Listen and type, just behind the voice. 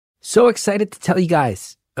So excited to tell you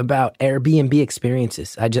guys about Airbnb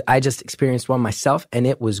experiences. I just experienced one myself, and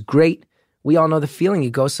it was great. We all know the feeling.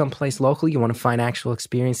 You go someplace local, you want to find actual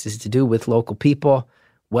experiences to do with local people.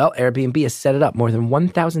 Well, Airbnb has set it up. More than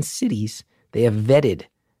 1,000 cities, they have vetted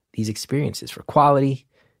these experiences for quality,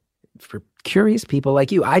 for curious people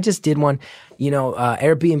like you. I just did one.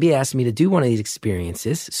 Airbnb asked me to do one of these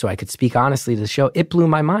experiences so I could speak honestly to the show. It blew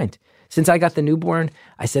my mind. Since I got the newborn,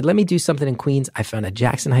 I said, let me do something in Queens. I found a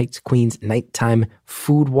Jackson Heights, Queens nighttime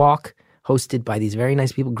food walk hosted by these very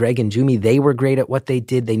nice people, Greg and Jumi. They were great at what they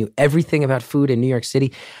did. They knew everything about food in New York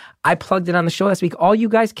City. I plugged it on the show last week. All you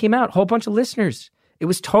guys came out, a whole bunch of listeners. It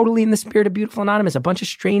was totally in the spirit of Beautiful Anonymous. A bunch of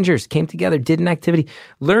strangers came together, did an activity,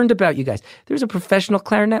 learned about you guys. There's a professional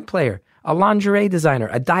clarinet player, a lingerie designer,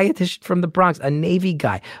 a dietitian from the Bronx, a Navy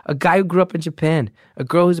guy, a guy who grew up in Japan, a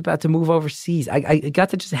girl who's about to move overseas. I got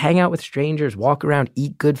to just hang out with strangers, walk around,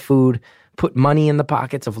 eat good food, put money in the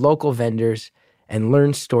pockets of local vendors, and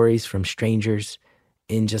learn stories from strangers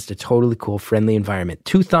in just a totally cool, friendly environment.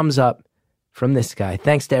 2 thumbs up from this guy.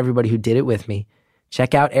 Thanks to everybody who did it with me.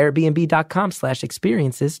 Check out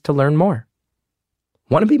airbnb.com/experiences to learn more.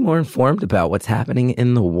 Want to be more informed about what's happening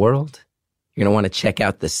in the world? You're going to want to check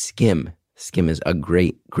out The Skim. Skim is a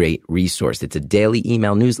great, great resource. It's a daily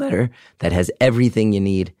email newsletter that has everything you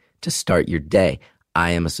need to start your day.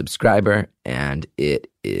 I am a subscriber, and it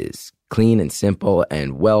is clean and simple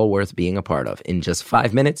and well worth being a part of. In just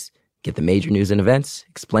 5 minutes, get the major news and events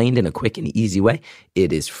explained in a quick and easy way.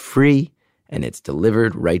 It is free, and it's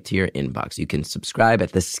delivered right to your inbox. You can subscribe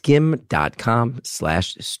at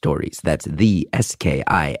theskim.com/stories. That's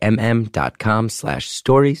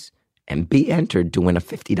theskimm.com/stories. And be entered to win a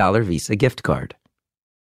 $50 Visa gift card.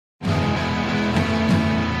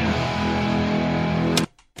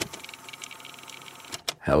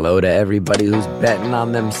 Hello to everybody who's betting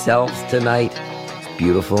on themselves tonight. It's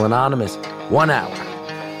Beautiful Anonymous. 1 hour,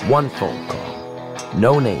 1 phone call,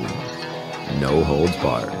 no names, no holds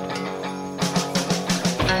barred.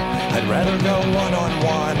 I'd rather go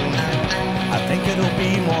one-on-one. I think it'll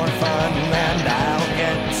be more fun, and I'll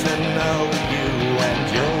get to know you,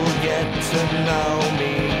 and you'll get to know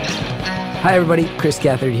me. Hi, everybody. Chris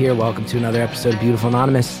Gethard here. Welcome to another episode of Beautiful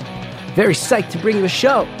Anonymous. Very psyched to bring you a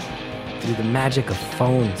show through the magic of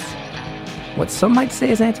phones. What some might say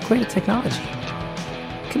is antiquated technology.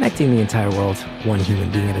 Connecting the entire world, one human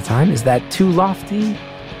being at a time. Is that too lofty a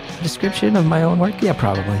description of my own work? Yeah,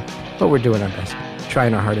 probably. But we're doing our best.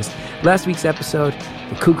 Trying our hardest. Last week's episode,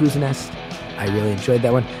 The Cuckoo's Nest. I really enjoyed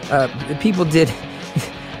that one.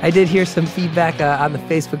 I did hear some feedback on the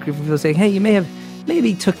Facebook group of people saying, hey, you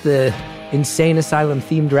maybe took the insane asylum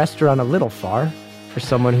themed restaurant a little far for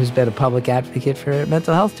someone who's been a public advocate for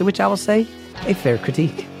mental health, to which I will say a fair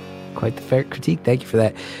critique. Quite the fair critique. Thank you for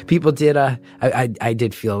that. People did, I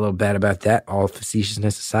did feel a little bad about that, all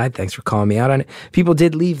facetiousness aside. Thanks for calling me out on it. People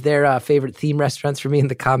did leave their favorite theme restaurants for me in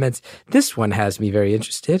the comments. This one has me very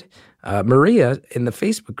interested. Maria in the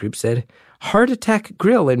Facebook group said, Heart Attack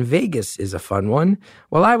Grill in Vegas is a fun one.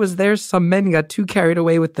 While I was there, some men got too carried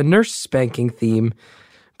away with the nurse spanking theme.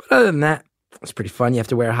 But other than that, it's pretty fun. You have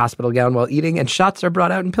to wear a hospital gown while eating, and shots are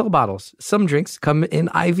brought out in pill bottles. Some drinks come in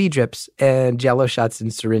IV drips and Jell-O shots in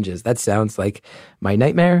syringes. That sounds like my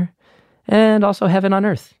nightmare and also heaven on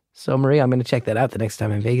earth. So, Maria, I'm going to check that out the next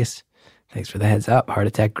time in Vegas. Thanks for the heads up, Heart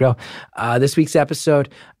Attack Grill. This week's episode,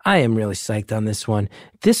 I am really psyched on this one.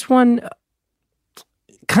 This one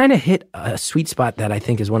kind of hit a sweet spot that I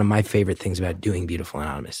think is one of my favorite things about doing Beautiful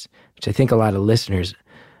Anonymous, which I think a lot of listeners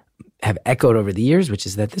have echoed over the years, which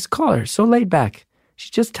is that this caller is so laid back. She's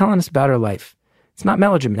just telling us about her life. It's not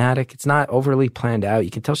melodramatic. It's not overly planned out. You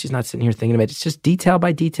can tell she's not sitting here thinking about it. It's just detail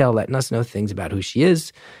by detail, letting us know things about who she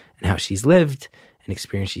is and how she's lived and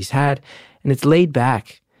experience she's had. And it's laid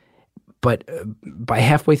back. But by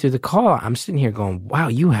halfway through the call, I'm sitting here going, wow,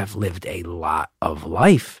 you have lived a lot of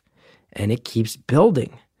life. And it keeps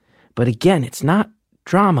building. But again, it's not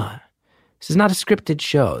drama. This is not a scripted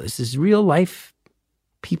show. This is real life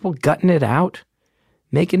people gutting it out,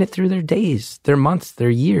 making it through their days, their months,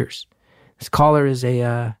 their years. This caller is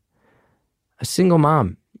a single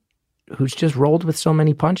mom who's just rolled with so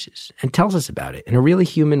many punches and tells us about it in a really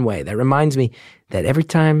human way. That reminds me that every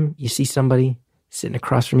time you see somebody sitting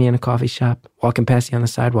across from you in a coffee shop, walking past you on the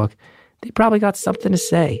sidewalk, they probably got something to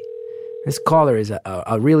say. This caller is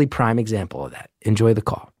a really prime example of that. Enjoy the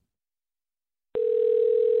call.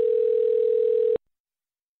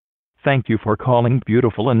 Thank you for calling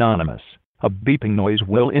Beautiful Anonymous. A beeping noise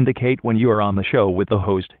will indicate when you are on the show with the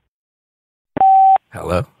host.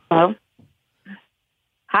 Hello? Hello?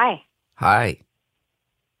 Hi. Hi.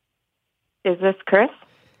 Is this Chris?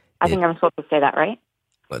 I think I'm supposed to say that, right?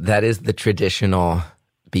 That is the traditional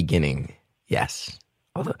beginning. Yes.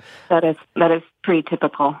 That is pretty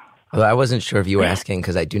typical. Although I wasn't sure if you were asking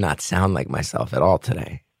because I do not sound like myself at all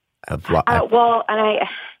today. Well, and I,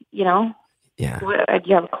 yeah. do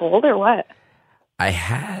you have a cold or what? I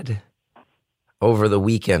had, over the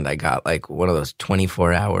weekend, I got like one of those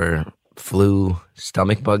 24-hour flu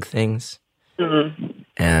stomach bug things. Mm-hmm.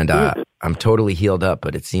 And I'm totally healed up,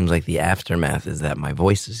 but it seems like the aftermath is that my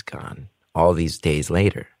voice is gone all these days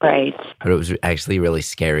later. Right. But it was actually really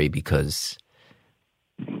scary because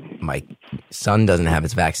my son doesn't have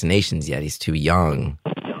his vaccinations yet. He's too young.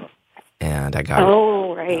 And I got...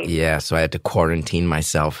 Oh, right. Yeah, so I had to quarantine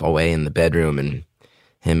myself away in the bedroom, and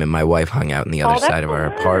him and my wife hung out on the other side of our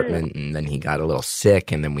apartment, and then he got a little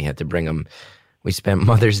sick, and then we had to bring him... We spent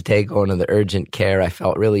Mother's Day going to the urgent care. I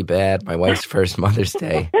felt really bad. My wife's first Mother's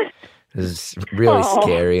Day. It was really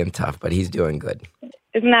scary and tough, but he's doing good.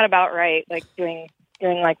 Isn't that about right? Like doing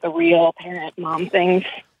like the real parent mom things.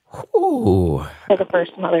 Ooh. For the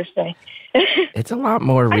first Mother's Day. It's a lot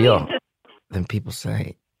more real than people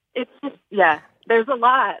say. It's just, yeah. There's a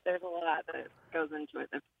lot that goes into it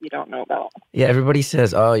that you don't know about. Yeah, everybody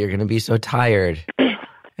says, "Oh, you're going to be so tired," and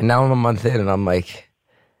now I'm a month in, and I'm like,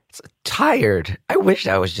 tired. I wish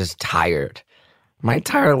I was just tired. My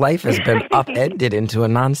entire life has been upended into a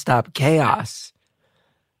nonstop chaos.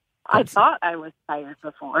 I thought I was tired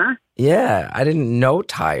before. Yeah, I didn't know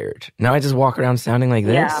tired. Now I just walk around sounding like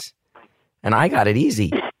this. Yeah. And I got it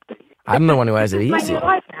easy. I'm the one who has it easy. My new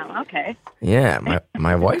wife now, okay. Yeah,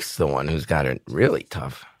 my wife's the one who's got it really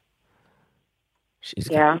tough. She's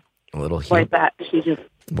got a little heat. Why is that? She just...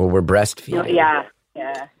 Well, we're breastfeeding.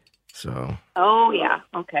 Yeah. So. Oh, yeah.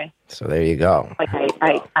 Okay. So there you go. Like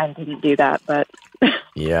I didn't do that, but.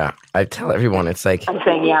 Yeah, I tell everyone it's like. I'm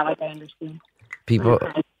saying like I understand. People.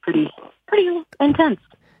 It's pretty intense.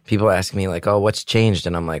 People ask me like, "Oh, what's changed?"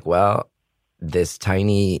 And I'm like, "Well, this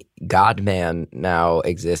tiny God man now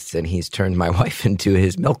exists, and he's turned my wife into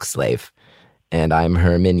his milk slave, and I'm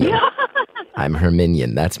her minion. I'm her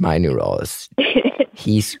minion. That's my new role."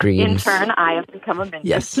 He screams. In turn, I have become a minion.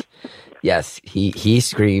 Yes. He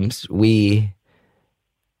screams. We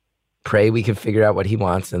pray we can figure out what he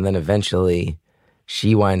wants, and then eventually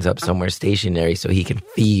she winds up somewhere stationary so he can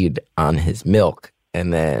feed on his milk,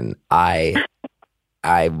 and then I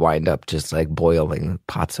wind up just like boiling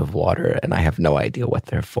pots of water, and I have no idea what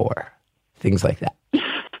they're for. Things like that.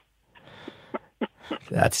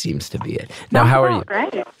 That seems to be it. Now, how are you?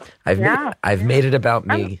 Great. I've made it about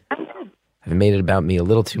me. I've made it about me a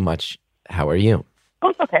little too much. How are you? Oh,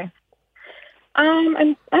 it's okay.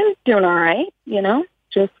 I'm doing all right.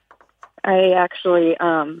 Just I actually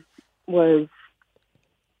was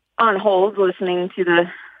on hold listening to the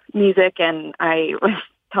music, and I was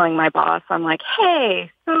telling my boss, I'm like,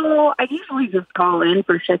 hey, so I usually just call in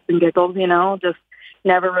for shits and giggles, just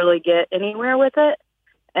never really get anywhere with it.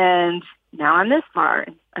 And now I'm this far.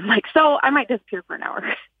 I'm like, so I might disappear for an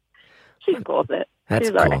hour. She's cool with it. That's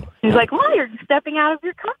She's cool. all right. She's like, well, you're stepping out of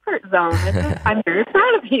your comfort zone. I'm very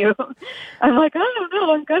proud of you. I'm like, I don't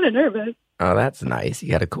know. I'm kind of nervous. Oh, that's nice.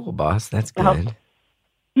 You got a cool boss. That's good.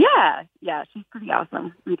 Yeah, she's pretty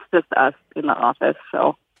awesome. It's just us in the office,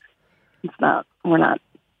 so we're not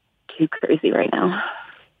too crazy right now.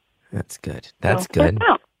 That's good. That's good.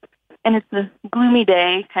 Yeah. And it's a gloomy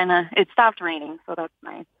day, it stopped raining, so that's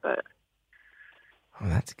nice, but... Oh,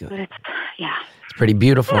 that's good. It's pretty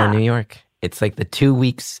beautiful in New York. It's like the 2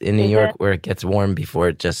 weeks in New York where it gets warm before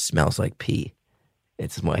it just smells like pee.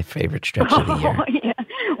 It's my favorite stretch of the year. Yeah.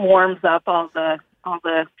 Warms up all the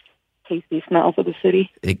tasty smells of the city.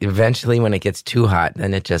 Eventually, when it gets too hot,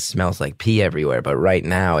 then it just smells like pee everywhere. But right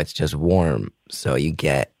now, it's just warm, so you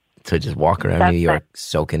get to just walk around New York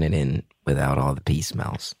soaking it in without all the pee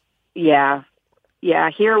smells. Yeah.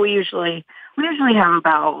 Here we usually have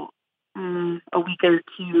about a week or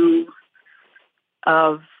two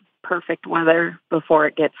of perfect weather before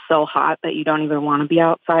it gets so hot that you don't even want to be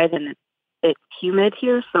outside, and it's humid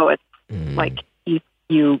here, so it's like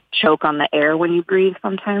you choke on the air when you breathe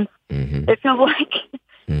sometimes. Mm-hmm. It feels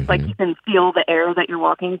like you can feel the air that you're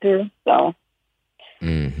walking through, so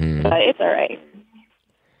but it's all right.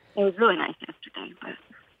 It was really nice yesterday,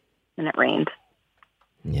 and it rained.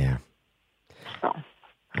 Yeah. So. All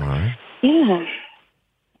right. Yeah.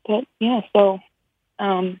 But so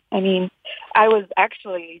I was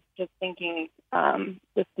actually just thinking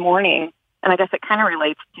this morning, and I guess it kind of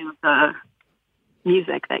relates to the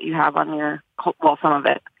music that you have on your, some of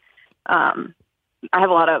it. I have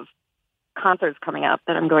a lot of concerts coming up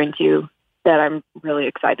that I'm really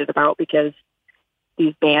excited about because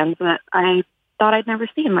these bands that I thought I'd never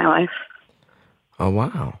see in my life. Oh,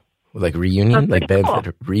 wow. Like reunion, like bands cool. that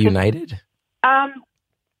are reunited.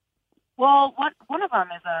 Well, one of them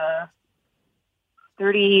is a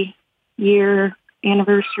 30-year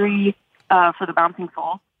anniversary for the Bouncing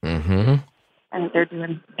Souls, Mm-hmm. and they're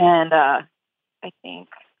doing, and I think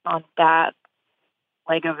on that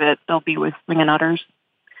leg of it, they'll be with Swingin' Utters.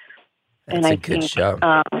 That's and a I good think,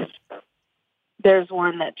 show. There's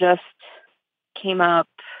one that just came up,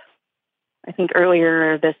 I think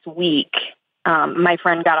earlier this week. My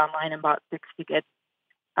friend got online and bought 6 tickets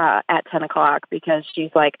at 10 o'clock because she's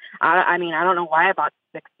like, I mean, I don't know why I bought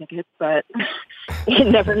 6 tickets, but you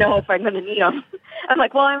never know if I'm going to need them. I'm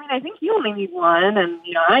like, well, I mean, I think you only need one, and,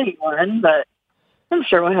 I need one, but I'm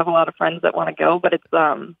sure we'll have a lot of friends that want to go, but it's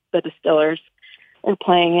the Distillers are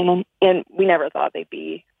playing, and we never thought they'd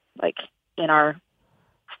be, like, in our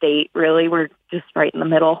state, really. We're just right in the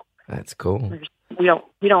middle. That's cool. We don't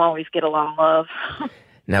always get a lot of love.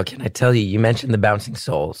 Now, can I tell you, you mentioned the Bouncing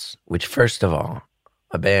Souls, which, first of all,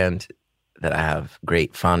 a band that I have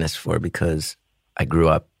great fondness for because I grew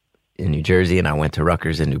up in New Jersey and I went to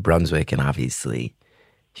Rutgers in New Brunswick, and obviously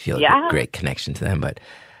you feel a great connection to them. But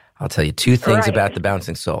I'll tell you 2 things about the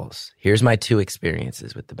Bouncing Souls. Here's my 2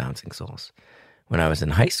 experiences with the Bouncing Souls. When I was in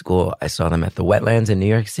high school, I saw them at the Wetlands in New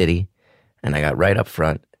York City, and I got right up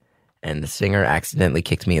front, and the singer accidentally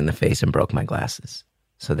kicked me in the face and broke my glasses.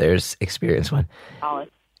 So there's experience 1.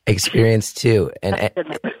 Experience 2, and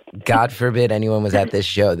God forbid anyone was at this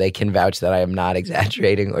show. They can vouch that I am not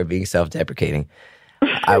exaggerating or being self-deprecating.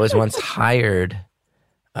 I was once hired,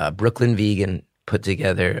 Brooklyn Vegan put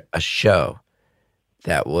together a show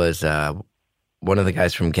that was one of the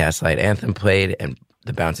guys from Gaslight Anthem played, and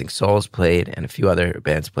the Bouncing Souls played, and a few other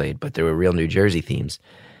bands played, but there were real New Jersey themes.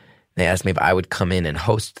 They asked me if I would come in and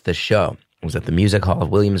host the show. It was at the Music Hall of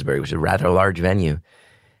Williamsburg, which is a rather large venue.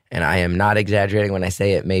 And I am not exaggerating when I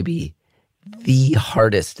say it may be the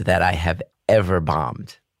hardest that I have ever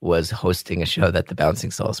bombed was hosting a show that the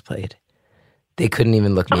Bouncing Souls played. They couldn't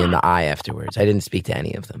even look me in the eye afterwards. I didn't speak to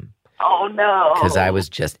any of them. Oh, no. Because I was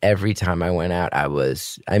just, every time I went out,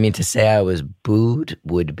 to say I was booed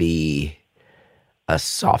would be a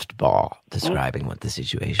softball describing what the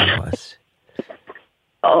situation was.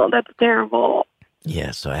 Oh, that's terrible.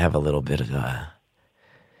 Yeah, so I have a little bit of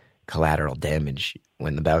collateral damage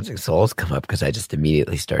when the Bouncing Souls come up because I just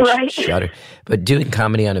immediately start shudder. But doing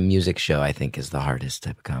comedy on a music show, I think, is the hardest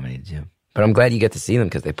type of comedy to do. But I'm glad you get to see them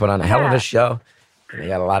because they put on a hell of a show. And they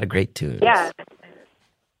got a lot of great tunes.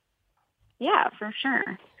 Yeah, for sure.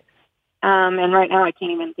 And right now I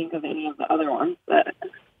can't even think of any of the other ones that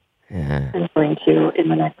I'm going to in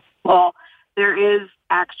the next. Well, there is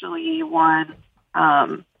actually one,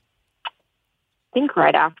 I think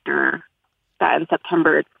right after that in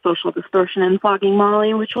September, it's Social Distortion and Flogging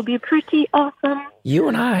Molly, which will be pretty awesome. You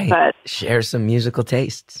and I share some musical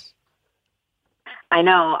tastes. I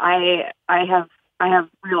know. I have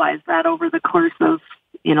realized that over the course of,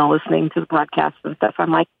 listening to the podcast and stuff.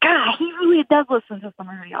 I'm like, God, he really does listen to some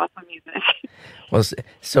really awesome music. Well,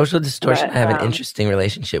 Social Distortion I have an interesting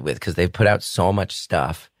relationship with because they've put out so much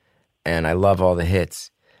stuff, and I love all the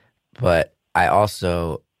hits. But I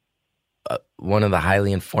also, one of the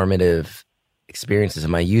highly informative experiences of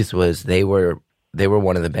my youth was they were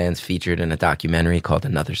one of the bands featured in a documentary called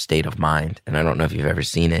Another State of Mind, and I don't know if you've ever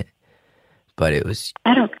seen it, but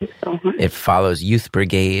I don't think so. It follows Youth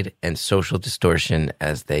Brigade and Social Distortion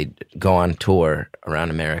as they go on tour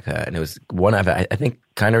around America, and it was one of, I think,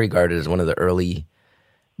 kind of regarded as one of the early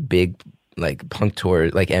big like punk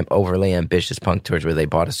tours, like overly ambitious punk tours where they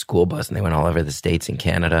bought a school bus and they went all over the States and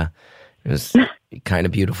Canada. It was kind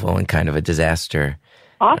of beautiful and kind of a disaster.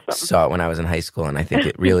 Awesome. I saw it when I was in high school, and I think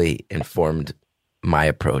it really informed my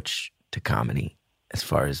approach to comedy as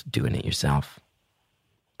far as doing it yourself.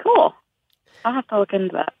 Cool. I'll have to look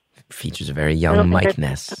into that. Features a very young Mike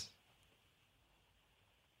Ness.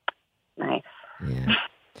 Nice. Yeah.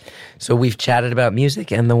 So we've chatted about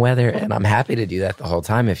music and the weather, and I'm happy to do that the whole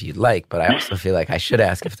time if you'd like, but I also feel like I should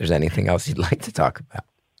ask if there's anything else you'd like to talk about.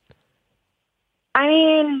 I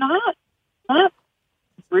mean, not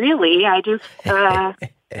really. I just, not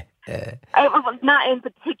in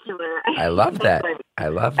particular. I love that. I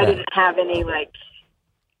love that. I didn't have any,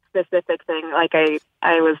 specific thing.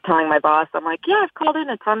 I was telling my boss, I'm like, yeah, I've called in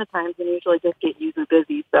a ton of times and usually just get user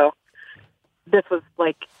busy. So this was,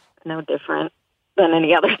 no different than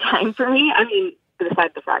any other time for me. I mean,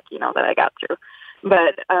 besides the fact, that I got through.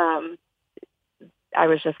 But I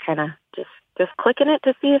was just kind of just clicking it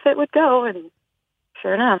to see if it would go, and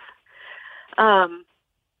sure enough.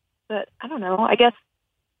 But I don't know. I guess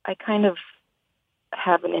I kind of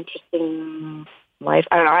have an interesting life.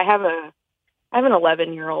 I don't know. I have an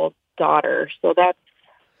 11-year-old daughter, so that's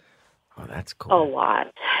Oh, that's a cool.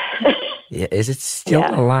 lot. Yeah, is it still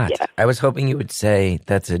a lot? Yeah. I was hoping you would say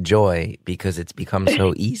that's a joy because it's become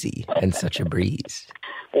so easy and such a breeze.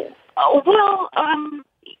 Oh, well,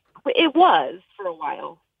 it was for a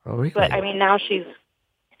while. Oh, really? But I mean, now she's.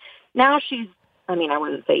 I mean, I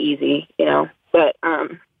wouldn't say easy, but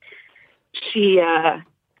she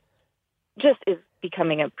just is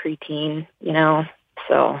becoming a preteen,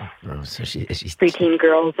 So, so she's preteen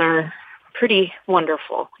girls are pretty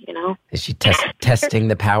wonderful, Is she testing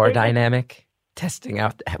the power dynamic? Testing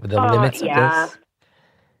out the limits of this?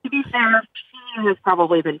 To be fair, she has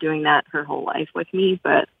probably been doing that her whole life with me,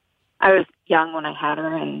 but I was young when I had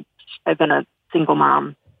her, and I've been a single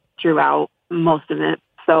mom throughout most of it.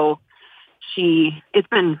 So it's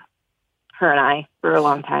been her and I for a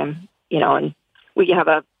long time, and we have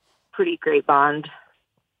a pretty great bond.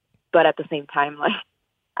 But at the same time, like,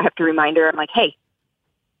 I have to remind her, I'm like, hey,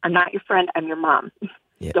 I'm not your friend, I'm your mom.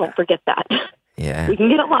 Yeah. Don't forget that. Yeah. We can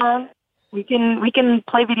get along. We can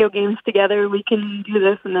play video games together. We can do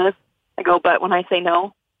this and this. I go, but when I say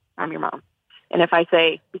no, I'm your mom. And if I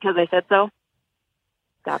say, because I said so,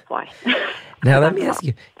 that's why. Now let me ask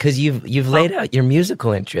you, because you've laid out your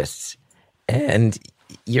musical interests, and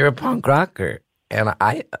you're a punk rocker, and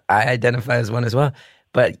I identify as one as well.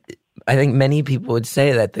 But I think many people would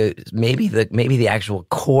say that maybe the actual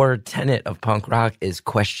core tenet of punk rock is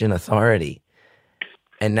question authority.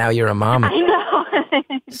 And now you're a mom. I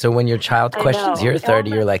know. So when your child questions your authority,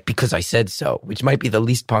 you're like, because I said so, which might be the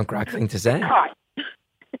least punk rock thing to say.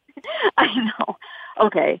 I know.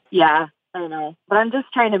 Okay, yeah. I don't know. But I'm just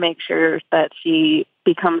trying to make sure that she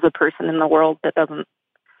becomes a person in the world that doesn't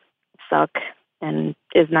suck and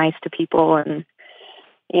is nice to people and,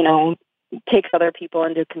 takes other people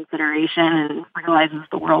into consideration and realizes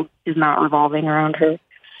the world is not revolving around her.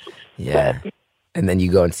 Yeah. But and then you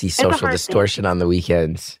go and see Social Distortion on the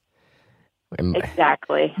weekends.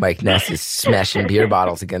 Exactly. Mike Ness is smashing beer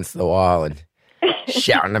bottles against the wall and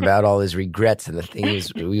shouting about all his regrets and the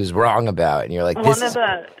things he was wrong about. And you're like, one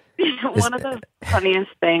of the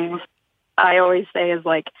funniest things I always say is,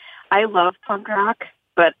 like, I love punk rock,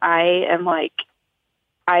 but I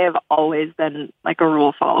have always been like a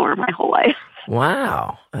rule follower my whole life.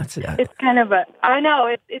 Wow. It's kind of I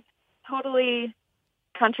know it's totally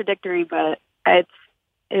contradictory, but it's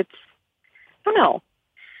I don't know.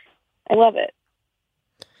 I love it.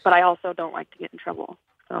 But I also don't like to get in trouble.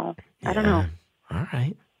 So I don't know. All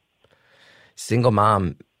right. Single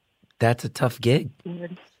mom, that's a tough gig.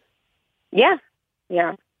 Yeah.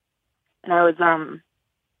 Yeah. And I was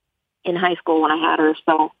in high school when I had her,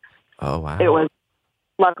 so oh wow. It was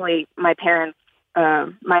luckily my parents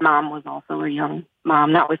my mom was also a young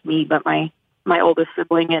mom, not with me, but my oldest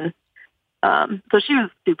sibling, and so she was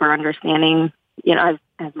super understanding,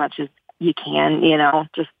 as much as you can,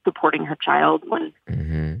 just supporting her child when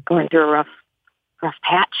going through a rough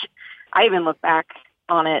patch. I even look back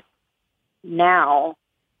on it now,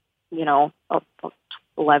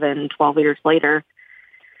 11, 12 years later,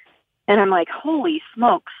 and I'm like, holy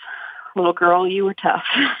smokes, little girl, you were tough.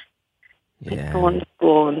 Yeah. Going to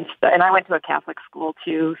school and I went to a Catholic school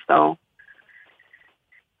too, so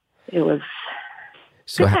it was.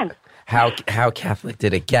 So how Catholic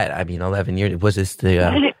did it get? I mean, 11 years. Was this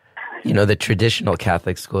the the traditional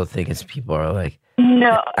Catholic school thing? Is people are like,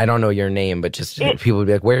 no, I don't know your name, but just people would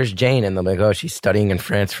be like, "Where's Jane?" And they're like, "Oh, she's studying in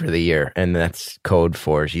France for the year," and that's code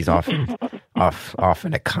for she's off in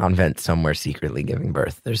a convent somewhere secretly giving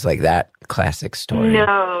birth. There's like that classic story.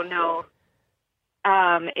 No.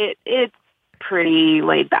 It's pretty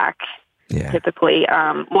laid back. Yeah. Typically,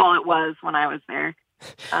 well, it was when I was there.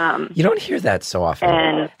 You don't hear that so often.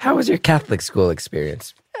 And how was your Catholic school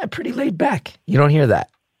experience? Yeah, pretty laid back. You don't hear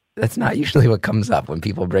that. That's not usually what comes up when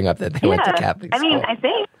people bring up that they went to Catholic school. I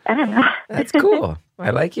mean, I don't know. That's cool.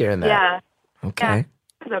 I like hearing that. Yeah. Okay. Yeah,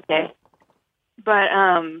 it's okay. But,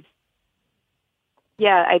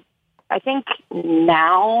 I think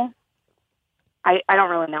now, I don't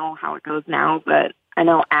really know how it goes now, but I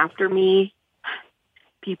know after me,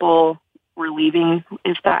 people were leaving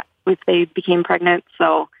if they became pregnant.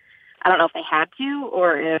 So I don't know if they had to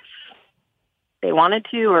or if they wanted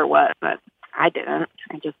to or what, but I didn't.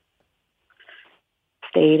 I just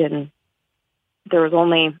stayed, and there was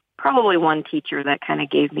only probably one teacher that kind of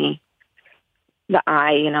gave me the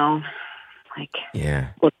eye,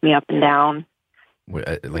 looked me up and down,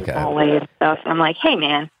 like hallway and stuff. I'm like, hey,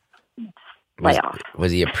 man, lay off.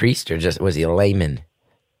 Was he a priest or was he a layman?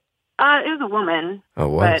 It was a woman. Oh, it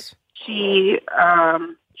was? But she's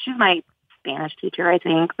my Spanish teacher, I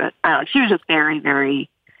think, but I don't know. She was just very, very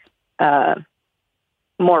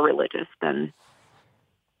more religious than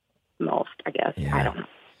most, I guess. Yeah. I don't know.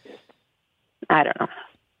 I don't know.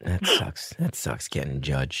 That sucks. That sucks getting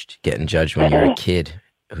judged. Getting judged when you're a kid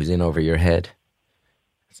who's in over your head.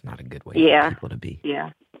 It's not a good way for people to be.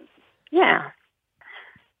 Yeah.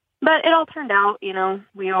 But it all turned out,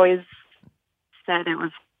 we always said it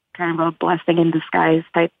was kind of a blessing in disguise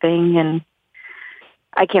type thing. And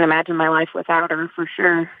I can't imagine my life without her for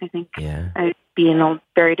sure. I think I'd be in a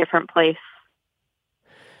very different place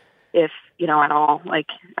if, at all. Like,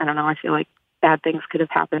 I don't know. I feel like bad things could have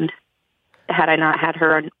happened had I not had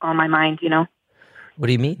her on my mind, What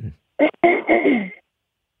do you mean? And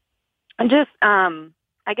just,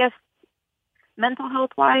 I guess, mental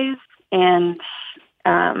health wise and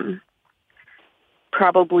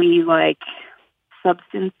probably like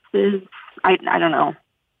substances. I don't know.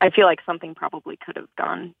 I feel like something probably could have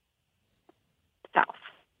gone south.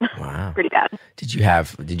 Wow. Pretty bad. Did you have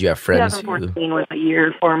friends 2014 was a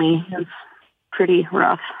year for me. It was pretty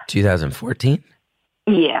rough. 2014?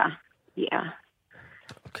 Yeah.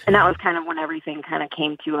 Okay. And that was kind of when everything kind of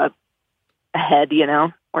came to a head,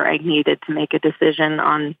 where I needed to make a decision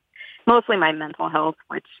on mostly my mental health,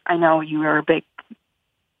 which I know you are a big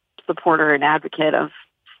supporter and advocate of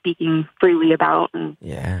speaking freely about. And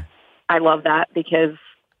I love that because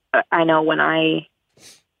I know when I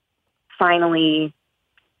finally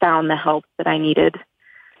found the help that I needed,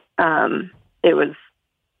 it was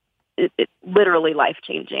literally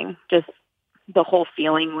life-changing. Just the whole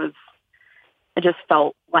feeling was, it just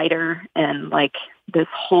felt lighter, and like this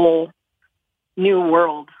whole new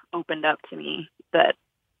world opened up to me that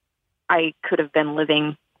I could have been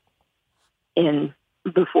living in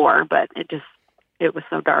before, but it was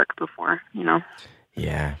so dark before,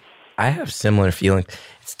 Yeah. I have similar feelings.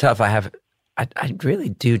 It's tough. I really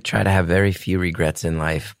do try to have very few regrets in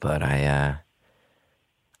life, but I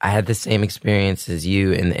had the same experience as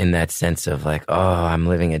you in that sense of like, oh, I'm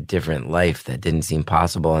living a different life that didn't seem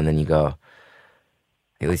possible. And then you go,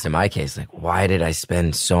 at least in my case, like, why did I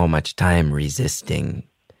spend so much time resisting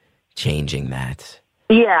changing that?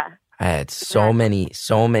 Yeah. I had so many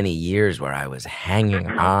years where I was hanging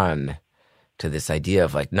on to this idea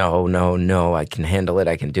of like, no, I can handle it,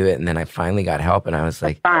 I can do it. And then I finally got help, and I was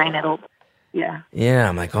like, fine, yeah.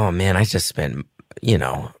 I'm like, oh man, I just spent,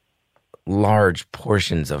 large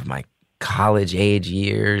portions of my college age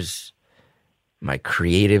years, my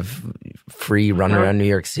creative, free run around New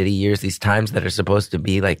York City years, these times that are supposed to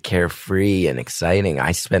be like carefree and exciting,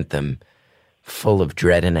 I spent them full of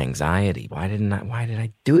dread and anxiety. Why did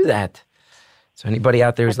I do that? So anybody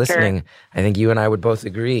out there who's listening, I think you and I would both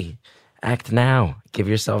agree, act now. Give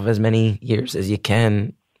yourself as many years as you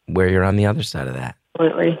can where you're on the other side of that.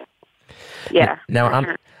 Absolutely. Yeah.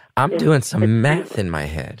 Now I'm doing some math in my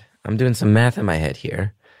head.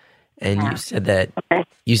 Here. And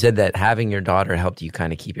you said that having your daughter helped you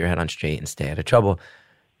kind of keep your head on straight and stay out of trouble.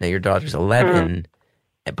 Now your daughter's 11,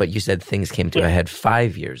 but you said things came to a head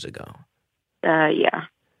 5 years ago. Yeah.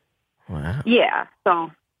 Wow. Yeah.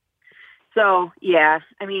 So yeah.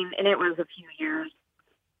 I mean, and it was a few years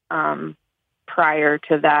prior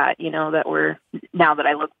to that, that were, now that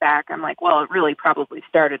I look back, I'm like, well, it really probably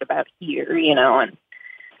started about here,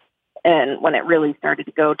 and when it really started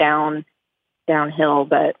to go downhill,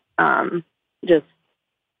 but just,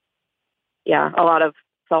 a lot of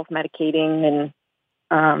self-medicating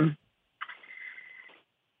and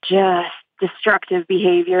just destructive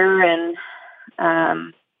behavior,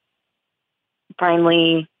 and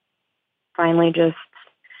finally just,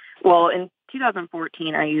 well, in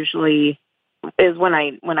 2014, I usually is when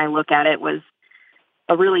I look at it, was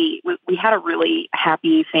we had a really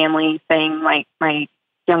happy family thing. My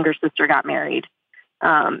younger sister got married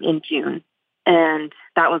in June, and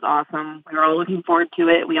that was awesome. We were all looking forward to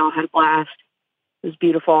it. We all had a blast. It was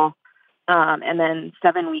beautiful. And then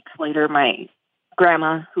 7 weeks later, my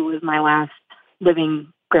grandma, who was my last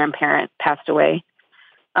living grandparent, passed away.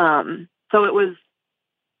 So it was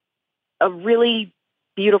a really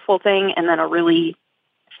beautiful thing and then a really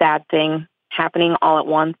sad thing happening all at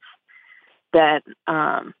once that,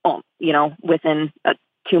 within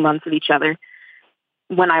 2 months of each other,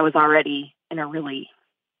 when I was already in a really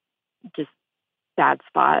just sad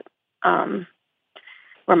spot,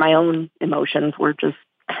 where my own emotions were just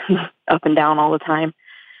up and down all the time.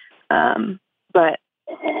 But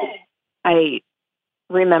I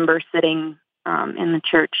remember sitting in the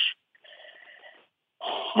church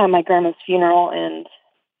at my grandma's funeral and,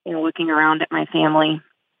 looking around at my family,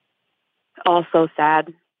 all so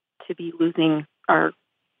sad to be losing our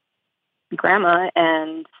grandma,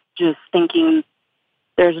 and just thinking,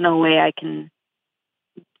 there's no way I can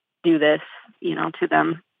do this, to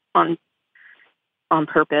them on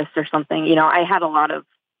purpose or something. I had a lot of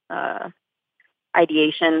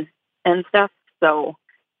ideation and stuff So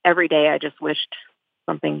every day I just wished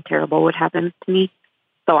something terrible would happen to me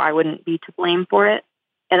so I wouldn't be to blame for it.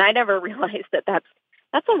 And I never realized that that's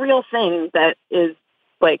a real thing that is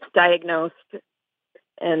like diagnosed.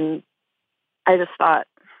 And I just thought,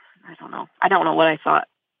 I don't know what I thought.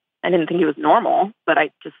 I didn't think it was normal, but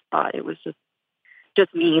I just thought it was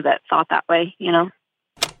just me that thought that way, you know?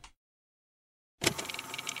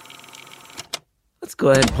 Let's go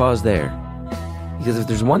ahead and pause there. Because if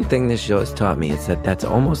there's one thing this show has taught me, it's that that's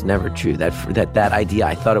almost never true. That idea,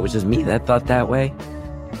 I thought it was just me that thought that way.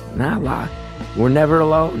 Nah, lie. We're never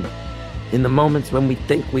alone. In the moments when we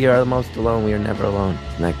think we are the most alone, we are never alone.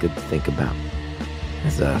 Isn't that good to think about?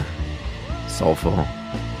 As a soulful,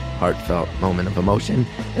 heartfelt moment of emotion,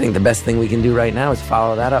 I think the best thing we can do right now is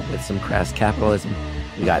follow that up with some crass capitalism.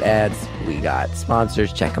 We got ads, we got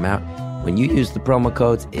sponsors, check them out. When you use the promo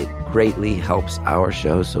codes, it greatly helps our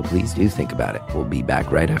show, so please do think about it. We'll be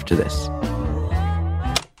back right after this.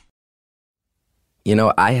 You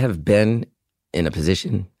know, I have been in a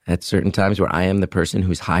position at certain times where I am the person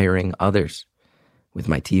who's hiring others. With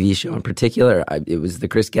my TV show in particular, it was the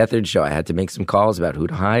Chris Gethard show. I had to make some calls about who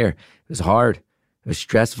to hire. It was hard. It was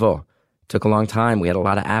stressful. It took a long time. We had a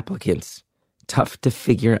lot of applicants. Tough to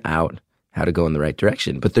figure out how to go in the right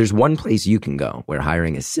direction. But there's one place you can go where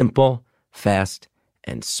hiring is simple, fast,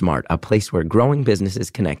 and smart. A place where growing businesses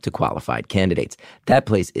connect to qualified candidates. That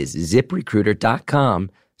place is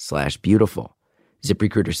ZipRecruiter.com/beautiful.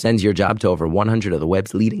 ZipRecruiter sends your job to over 100 of the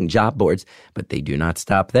web's leading job boards, but they do not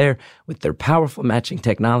stop there. With their powerful matching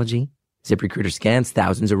technology, ZipRecruiter scans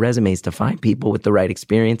thousands of resumes to find people with the right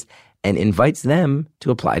experience and invites them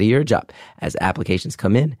to apply to your job. As applications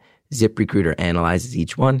come in, ZipRecruiter analyzes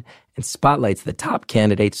each one and spotlights the top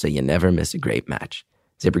candidates so you never miss a great match.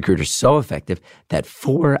 ZipRecruiter is so effective that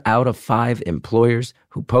 4 out of 5 employers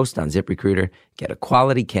who post on ZipRecruiter get a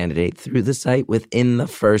quality candidate through the site within the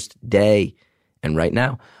first day. And right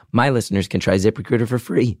now, my listeners can try ZipRecruiter for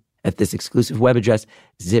free at this exclusive web address,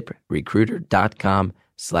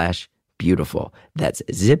 ZipRecruiter.com/beautiful. That's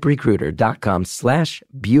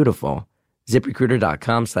ZipRecruiter.com/beautiful.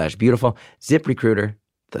 ZipRecruiter.com/beautiful. ZipRecruiter,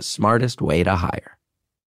 the smartest way to hire.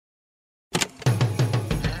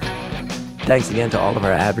 Thanks again to all of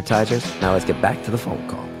our advertisers. Now let's get back to the phone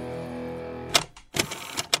call.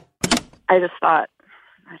 I just thought,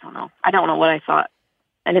 I don't know what I thought.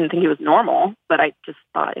 I didn't think it was normal, but I just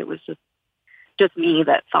thought it was just me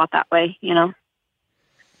that thought that way, you know?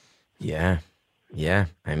 Yeah.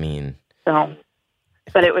 I mean... So,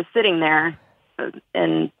 but it was sitting there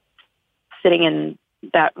and sitting in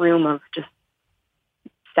that room of just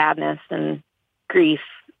sadness and grief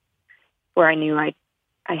where I knew I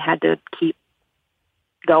had to keep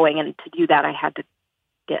going, and to do that I had to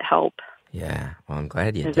get help. Yeah, well, I'm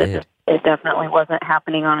glad you did. It definitely wasn't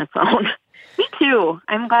happening on its own. Me too.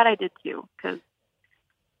 I'm glad I did too, because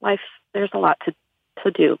life, there's a lot to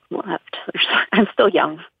do left. I'm still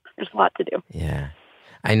young. There's a lot to do. Yeah.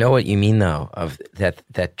 I know what you mean, though, of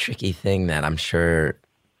that tricky thing that I'm sure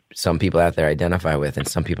some people out there identify with, and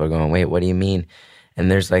some people are going, wait, what do you mean?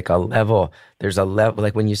 And there's a level,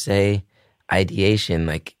 like when you say ideation,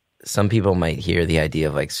 like some people might hear the idea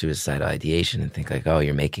of like suicidal ideation and think like, oh,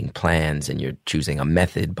 you're making plans and you're choosing a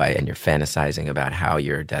method and you're fantasizing about how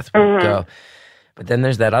your death will go. But then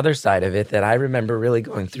there's that other side of it that I remember really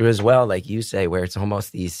going through as well, like you say, where it's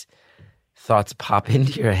almost these thoughts pop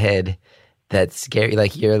into your head that scare you.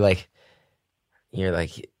 Like you're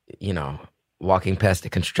walking past a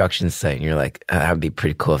construction site and you're like, that would be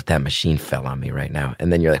pretty cool if that machine fell on me right now.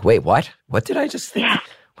 And then you're like, wait, what? What did I just think? Yeah.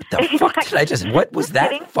 What the fuck did I just, what was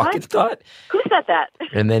that fucking thought? Who said that?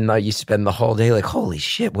 And then you spend the whole day like, holy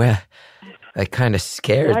shit, I kind of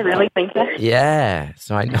scared. Did I really think that? Yeah.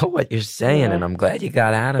 So I know what you're saying, and I'm glad you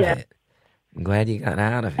got out of it. I'm glad you got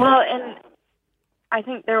out of it. Well, and I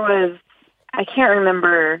think I can't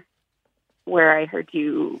remember where I heard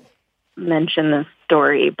you mention this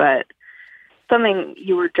story, but something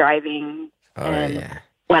you were driving and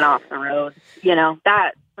went off the road. You know,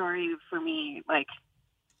 that story for me, like,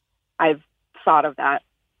 I've thought of that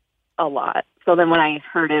a lot. So then when I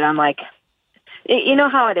heard it, I'm like, you know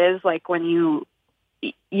how it is, like when you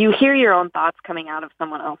hear your own thoughts coming out of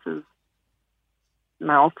someone else's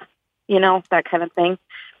mouth, you know, that kind of thing,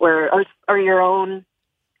 where or your own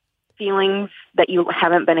feelings that you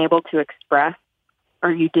haven't been able to express or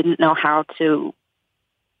you didn't know how to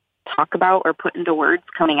talk about or put into words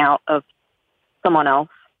coming out of someone else,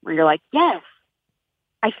 where you're like, yes,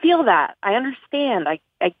 I feel that. I understand. I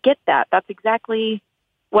get that. That's exactly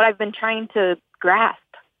what I've been trying to grasp.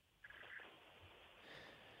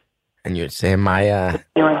 And you're saying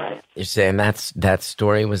you're saying that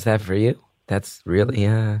story, was that for you? That's really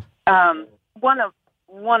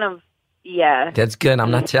One of yeah. that's good.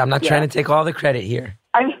 I'm not Yeah. trying to take all the credit here.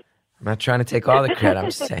 I mean, I'm not trying to take all the credit. I'm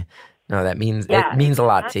just saying. No, that means Yeah. it means a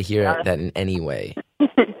lot to hear that in any way.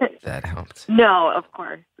 That helped. no, of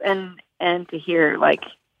course, and to hear like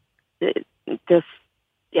just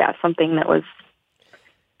something that was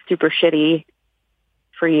super shitty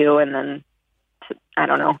for you, and then I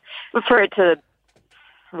don't know, for it to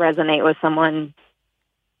resonate with someone,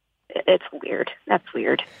 it's weird. That's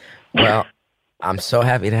weird. Well, I'm so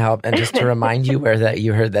happy to help. And just to remind you where that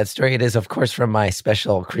you heard that story, it is, of course, from my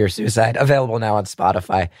special Career Suicide, available now on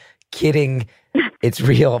Spotify. Kidding. It's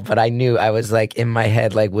real, but I knew, I was like in my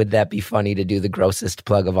head, like, would that be funny to do the grossest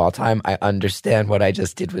plug of all time? I understand what I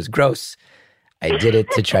just did was gross. I did it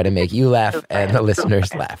to try to make you laugh and the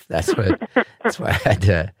listeners laugh. That's why I had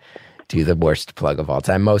to do the worst plug of all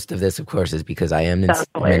time. Most of this, of course, is because I am in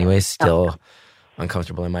many ways still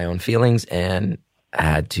uncomfortable in my own feelings, and I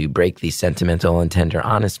had to break the sentimental and tender,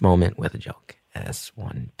 honest moment with a joke, as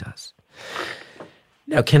one does.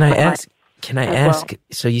 Now, can I ask?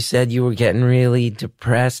 So you said you were getting really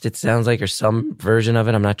depressed. It sounds like, or some version of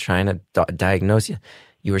it. I'm not trying to diagnose you.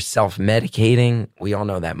 You were self-medicating. We all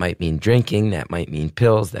know that might mean drinking. That might mean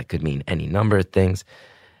pills. That could mean any number of things.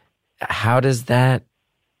 I'm just going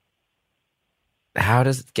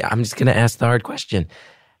to ask the hard question.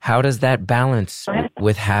 How does that balance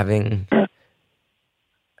with having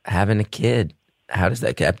a kid? How does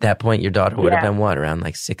that, at that point, your daughter would have been what, around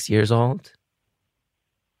like 6 years old?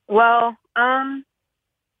 Well, the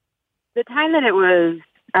time that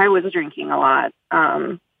I was drinking a lot.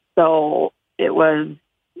 So it was,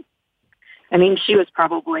 I mean, she was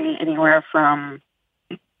probably anywhere from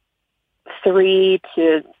 3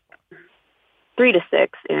 to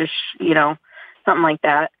 6-ish, something like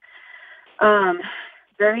that.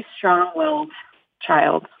 Very strong-willed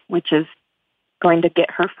child, which is going to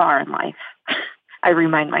get her far in life. I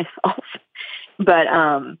remind myself. But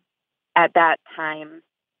at that time,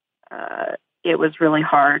 it was really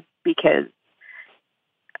hard because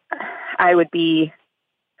I would be,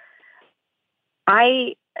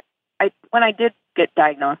 when I did get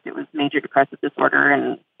diagnosed, it was major depressive disorder,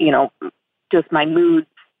 and, just my moods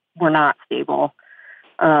were not stable.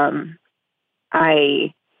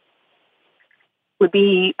 I would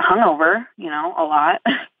be hungover, a lot.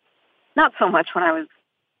 Not so much when I was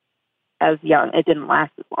as young. It didn't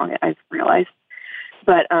last as long, I realized.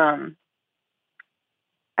 But I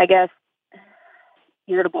guess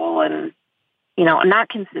irritable and, not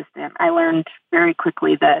consistent. I learned very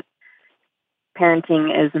quickly that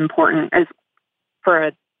parenting is important as for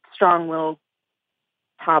a strong-willed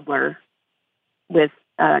toddler with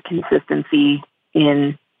consistency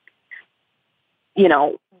in,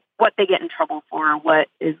 what they get in trouble for, what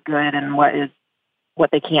is good and what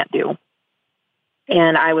they can't do.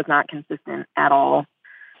 And I was not consistent at all.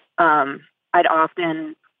 I'd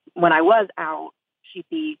often, when I was out, she'd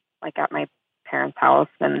be like at my parents' house,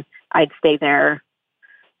 and I'd stay there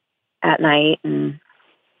at night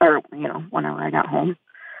or whenever I got home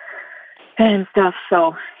and stuff.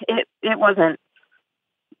 So it wasn't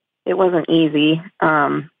easy,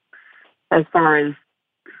 as far as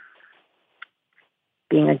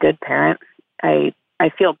being a good parent. I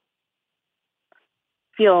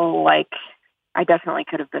feel like I definitely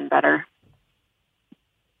could have been better,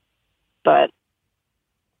 but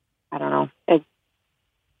I don't know.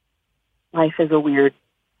 Life is a weird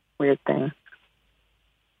thing.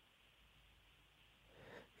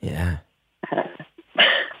 Yeah.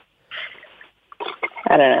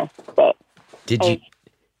 I don't know, but I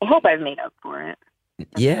hope I've made up for it.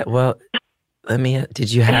 Yeah, well,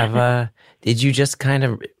 did you have, did you just kind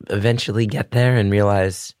of eventually get there and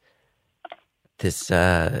realize this,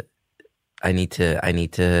 there needs to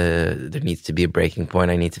be a breaking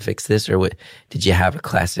point, I need to fix this? Or did you have a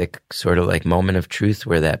classic sort of like moment of truth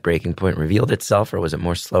where that breaking point revealed itself, or was it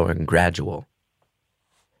more slow and gradual?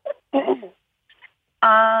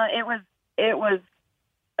 It was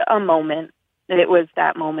a moment. It was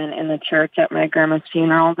that moment in the church at my grandma's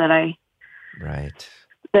funeral that I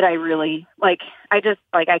really, I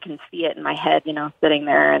can see it in my head, sitting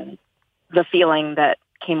there, and the feeling that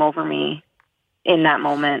came over me in that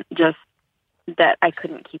moment, just that I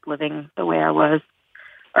couldn't keep living the way I was,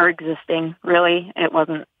 or existing, really. It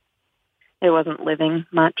wasn't living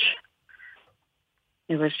much.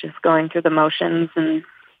 It was just going through the motions and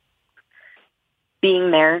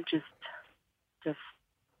being there, just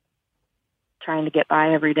trying to get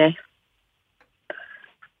by every day.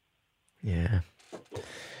 Yeah.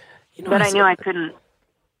 But I knew I couldn't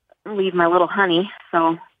leave my little honey,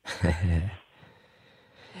 so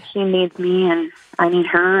she needs me and I need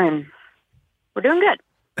her, and we're doing good.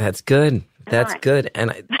 That's good. That's right. good.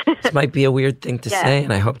 And this might be a weird thing to Yeah. say,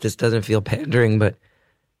 and I hope this doesn't feel pandering, but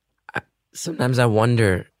sometimes I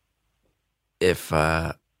wonder if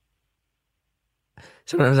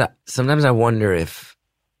sometimes I wonder if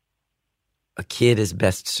a kid is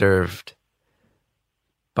best served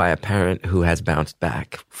by a parent who has bounced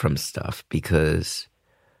back from stuff, because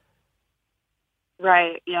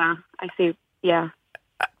Right. Yeah. I see. Yeah.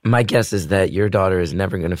 my guess is that your daughter is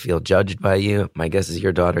never going to feel judged by you. My guess is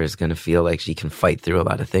your daughter is going to feel like she can fight through a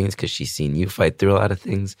lot of things because she's seen you fight through a lot of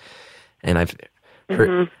things. And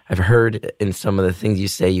I've heard in some of the things you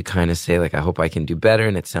say, you kind of say, like, I hope I can do better.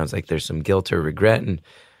 And it sounds like there's some guilt or regret. And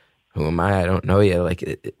who am I? I don't know yet. Like,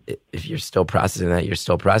 if you're still processing that, you're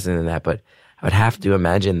still processing that. But I would have to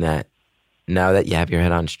imagine that now that you have your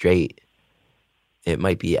head on straight, it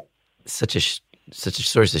might be such a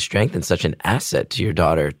source of strength and such an asset to your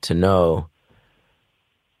daughter to know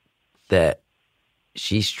that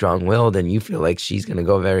she's strong-willed and you feel like she's going to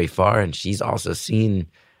go very far, and she's also seen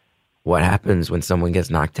what happens when someone gets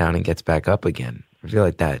knocked down and gets back up again. I feel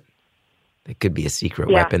like that it could be a secret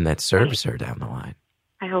weapon that serves her down the line.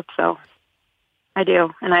 I hope so. I do.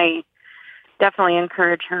 And I definitely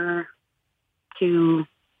encourage her to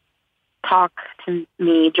talk to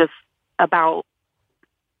me just about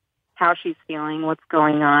how she's feeling, what's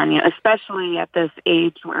going on, especially at this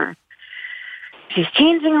age where she's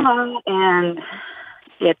changing a lot, and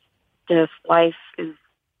it's just life is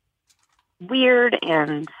weird,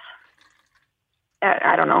 and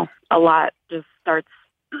I don't know, a lot just starts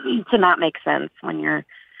to not make sense when you're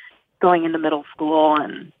going into middle school,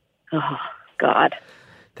 and oh God.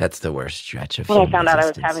 That's the worst stretch of When I human found out I was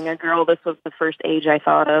existence. having a girl, this was the first age I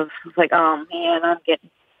thought of. I was like, oh man,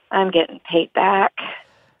 I'm getting paid back.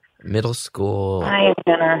 Middle school. I'm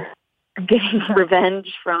getting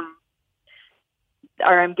revenge from,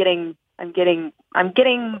 or I'm getting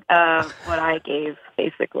what I gave,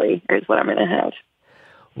 basically, is what I'm going to have.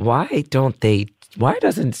 Why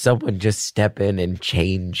doesn't someone just step in and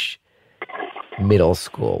change middle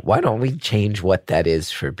school? Why don't we change what that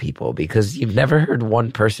is for people? Because you've never heard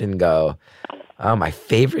one person go, oh, my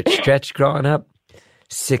favorite stretch growing up,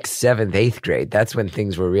 6th, 7th, 8th grade. That's when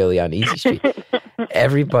things were really on easy street.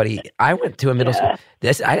 I went to a middle school.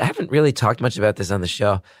 I haven't really talked much about this on the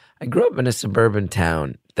show. I grew up in a suburban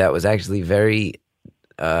town that was actually very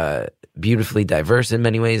beautifully diverse in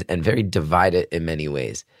many ways and very divided in many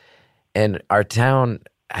ways. And our town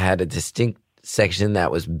had a distinct section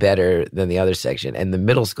that was better than the other section. And the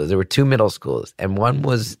middle schools, there were 2 middle schools, and one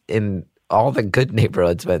was in all the good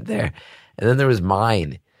neighborhoods went there. And then there was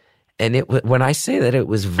mine. And when I say that it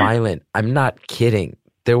was violent, I'm not kidding.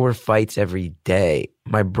 There were fights every day.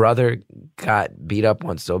 My brother got beat up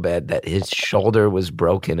once so bad that his shoulder was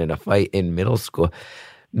broken in a fight in middle school.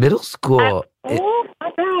 Middle school. Oh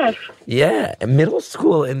my gosh. Yeah, middle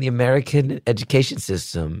school in the American education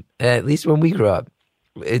system, at least when we grew up,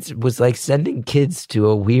 it was like sending kids to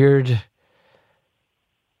a weird,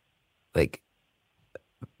 like,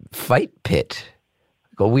 fight pit,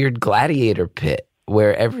 like a weird gladiator pit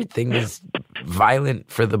where everything is violent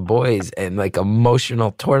for the boys and like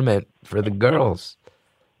emotional torment for the girls.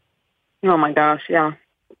 Oh my gosh, yeah.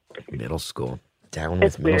 Middle school. Down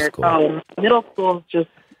It's with middle weird. school. Middle school is just,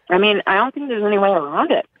 I mean, I don't think there's any way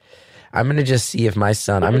around it. I'm going to just see if my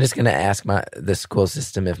son, I'm just going to ask the school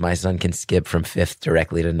system if my son can skip from 5th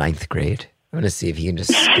directly to 9th grade. I'm going to see if he can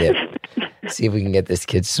just skip. See if we can get this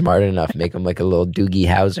kid smart enough, make him like a little Doogie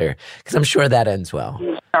Howser. Because I'm sure that ends well.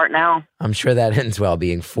 Start now. I'm sure that ends well,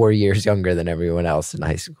 being 4 years younger than everyone else in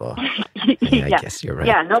high school. Yeah, I guess you're right.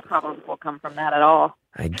 Yeah, no problems will come from that at all.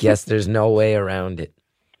 I guess there's no way around it.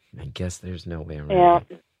 Yeah.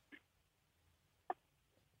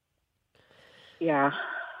 Yeah.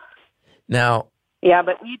 Now, Yeah,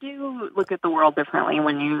 but you do look at the world differently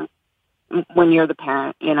when you're the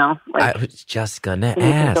parent, I was just going to when you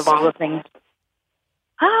think ask. of all the things.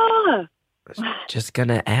 Just going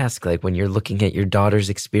to ask, like, when you're looking at your daughter's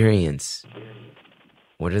experience,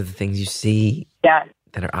 what are the things you see Yeah.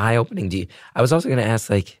 that are eye-opening? I was also going to ask,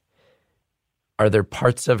 like, are there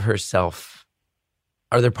parts of herself,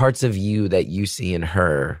 are there parts of you that you see in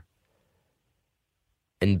her,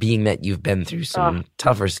 and being that you've been through some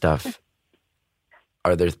tougher stuff,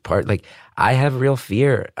 are there like, I have real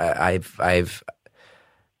fear. I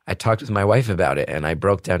talked with my wife about it, and I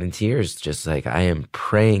broke down in tears, just like, I am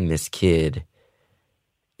praying this kid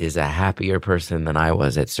is a happier person than I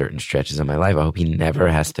was at certain stretches of my life. I hope he never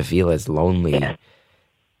has to feel as lonely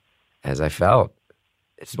as I felt.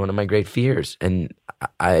 It's one of my great fears. And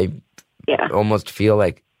I almost feel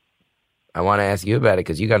like I want to ask you about it,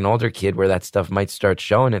 because you got an older kid where that stuff might start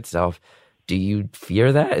showing itself. Do you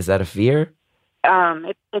fear that? Is that a fear?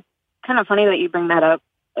 It's kind of funny that you bring that up.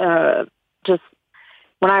 Just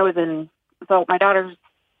when I was so my daughter's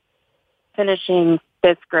finishing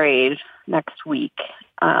 5th grade next week.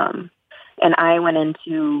 And I when I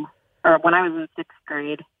was in 6th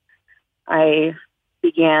grade, I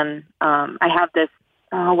began, I have this,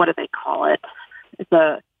 what do they call it? It's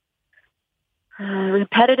a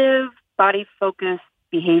repetitive body-focused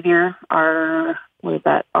behavior, RBFB.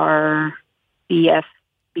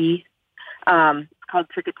 It's called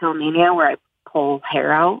trichotillomania, where I pull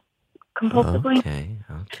hair out compulsively.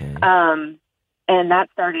 Okay. And that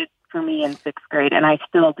started for me in 6th grade, and I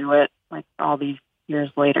still do it like all these years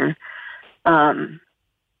later,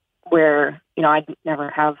 where, I never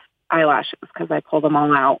have eyelashes because I pull them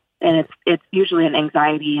all out. And it's usually an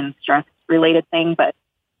anxiety and stress related thing. But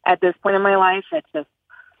at this point in my life,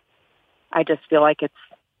 I just feel like it's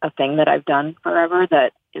a thing that I've done forever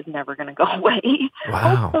that is never going to go away.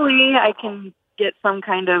 Wow. Hopefully I can get some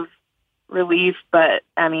kind of relief, but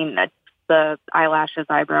I mean, that's the eyelashes,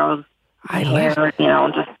 eyebrows, hair, just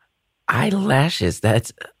eyelashes. I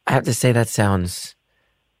have to say that sounds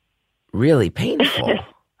really painful. It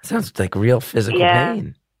sounds like real physical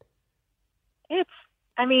pain. It's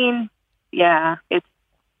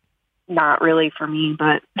not really for me,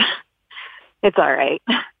 but it's all right.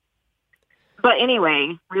 But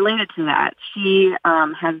anyway, related to that, she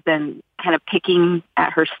has been kind of picking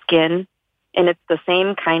at her skin, and it's the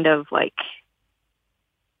same kind of like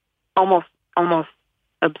almost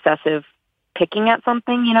obsessive picking at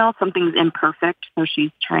something, something's imperfect. So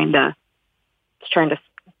she's trying to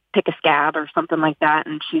pick a scab or something like that.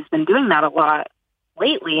 And she's been doing that a lot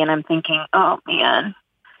lately. And I'm thinking, oh man,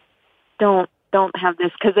 don't have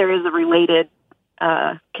this, because there is a related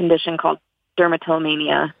condition called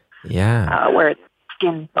dermatillomania. Yeah. Where it's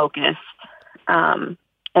skin focused. And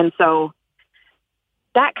so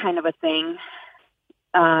that kind of a thing,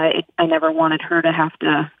 I never wanted her to have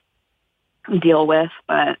to deal with,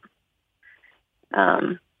 but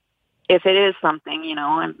if it is something,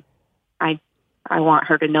 I want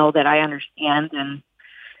her to know that I understand,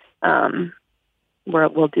 and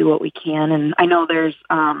we'll do what we can. And I know there's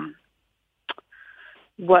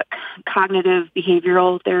what cognitive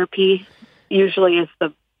behavioral therapy usually is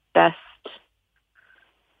the best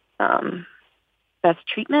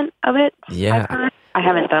treatment of it. Yeah, I've heard. I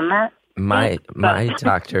haven't done that. My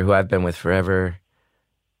doctor, who I've been with forever,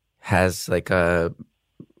 has a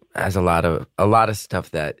lot of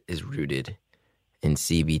stuff that is rooted in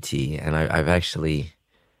CBT, and I've actually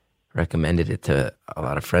recommended it to a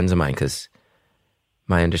lot of friends of mine, because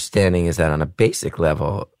my understanding is that on a basic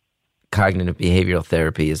level, cognitive behavioral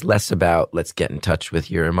therapy is less about let's get in touch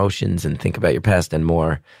with your emotions and think about your past, and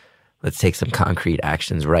more let's take some concrete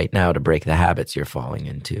actions right now to break the habits you're falling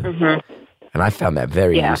into. Mm-hmm. And I found that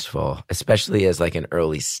very useful, especially as like an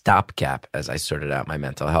early stopgap as I sorted out my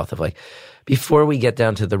mental health, of like, before we get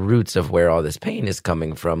down to the roots of where all this pain is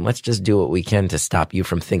coming from, let's just do what we can to stop you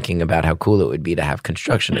from thinking about how cool it would be to have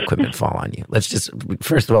construction equipment fall on you. Let's just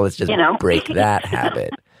break that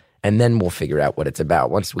habit, and then we'll figure out what it's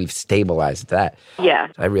about once we've stabilized that. Yeah.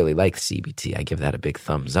 I really like CBT. I give that a big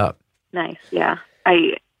thumbs up. Nice. Yeah.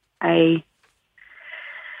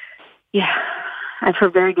 I've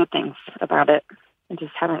heard very good things about it. I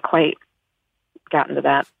just haven't quite gotten to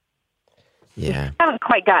that. Yeah. I haven't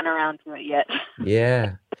quite gotten around to it yet.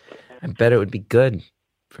 Yeah. I bet it would be good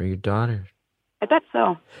for your daughter. I bet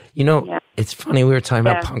so. It's funny. We were talking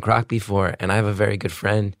about punk rock before, and I have a very good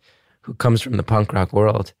friend who comes from the punk rock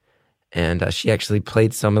world, and she actually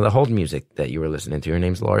played some of the hold music that you were listening to. Her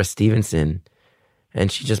name's Laura Stevenson,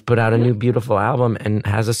 and she just put out a new beautiful album and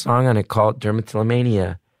has a song on it called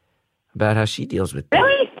Dermatillomania, about how she deals with that.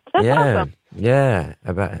 Really? That's awesome. Yeah,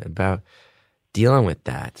 about dealing with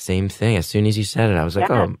that same thing. As soon as you said it, I was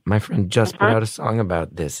like, oh, my friend just put out a song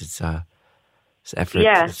about this. It's this effort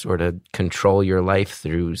to sort of control your life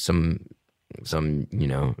through some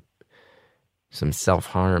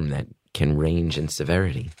self-harm that can range in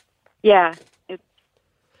severity. Yeah, it's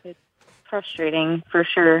frustrating for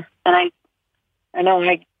sure. And I know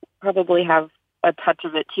I probably have a touch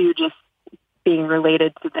of it too, just being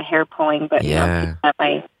related to the hair pulling, but at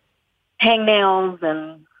my hangnails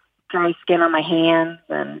and dry skin on my hands,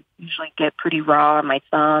 and usually get pretty raw on my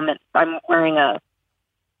thumb. And I'm wearing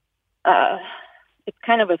it's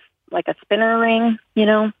kind of like a spinner ring,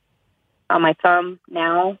 on my thumb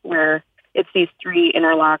now, where it's these 3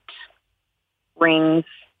 interlocked rings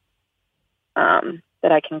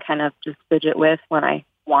that I can kind of just fidget with when I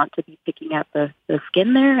want to be picking at the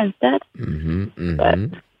skin there instead. Mm-hmm, mm-hmm. But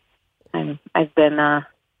I've been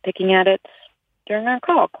picking at it during our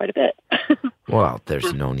call quite a bit. Well,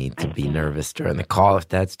 there's no need to be nervous during the call if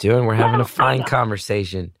that's doing. We're having a fine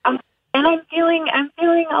conversation. And I'm feeling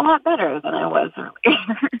a lot better than I was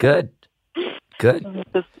earlier. Good.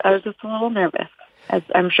 I was just a little nervous, as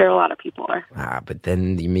I'm sure a lot of people are. But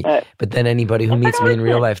then anybody who meets me in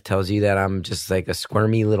real life tells you that I'm just like a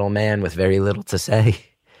squirmy little man with very little to say,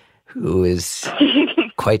 who is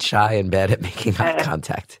quite shy and bad at making eye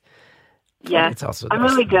contact. Yeah, it's also I'm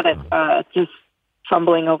really good at just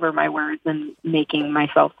fumbling over my words and making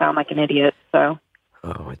myself sound like an idiot. So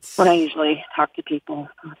it's when I usually talk to people,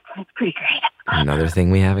 it's pretty great. Another thing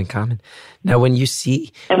we have in common. Now, when you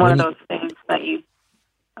see... And one of those things that you...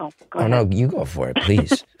 Oh, go ahead. No, you go for it,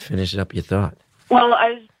 please. Finish up your thought. Well,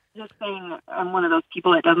 I was just saying I'm one of those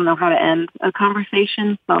people that doesn't know how to end a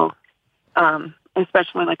conversation. So,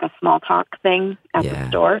 especially like a small talk thing at the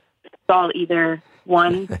store. So I'll either,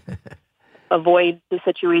 one, avoid the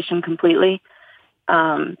situation completely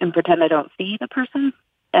and pretend I don't see the person.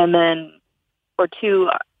 And then, or two,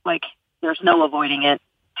 like, there's no avoiding it.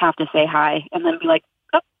 Have to say hi and then be like,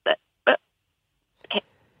 okay,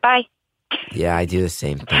 bye. Yeah, I do the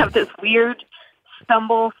same thing. Have this weird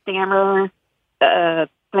stumble, stammer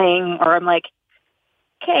thing, or I'm like,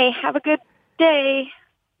 okay, have a good day.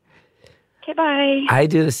 Okay, bye. I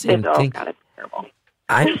do the same thing. God, it's terrible.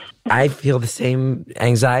 I feel the same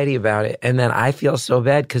anxiety about it. And then I feel so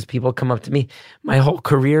bad because people come up to me. My whole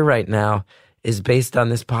career right now is based on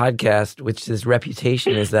this podcast, which this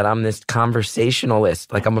reputation is that I'm this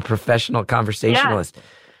conversationalist, like I'm a professional conversationalist. Yeah.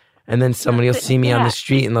 And then somebody will see me on the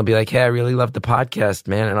street and they'll be like, hey, I really love the podcast,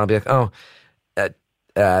 man. And I'll be like,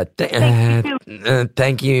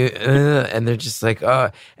 thank you. And they're just like,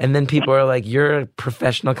 oh. And then people are like, you're a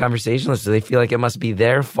professional conversationalist. So they feel like it must be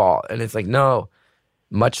their fault. And it's like, no,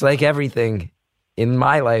 much like everything in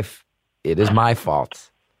my life, it is my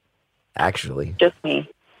fault, actually. Just me.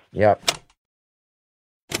 Yep.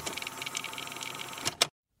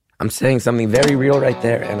 I'm saying something very real right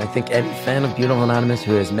there, and I think any fan of Beautiful Anonymous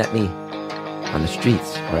who has met me on the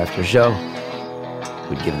streets or after a show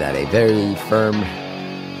would give that a very firm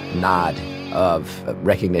nod of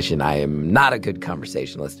recognition. I am not a good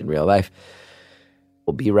conversationalist in real life.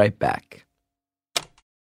 We'll be right back.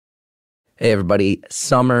 Hey, everybody.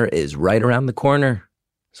 Summer is right around the corner,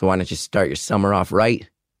 so why don't you start your summer off right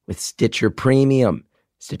with Stitcher Premium?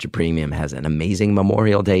 Stitcher Premium has an amazing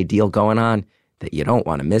Memorial Day deal going on that you don't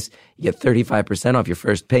want to miss. You get 35% off your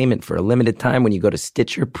first payment for a limited time when you go to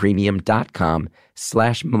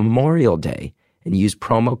StitcherPremium.com/Memorial Day and use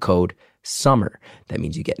promo code SUMMER. That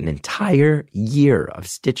means you get an entire year of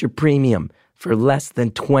Stitcher Premium for less than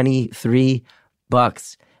 $23.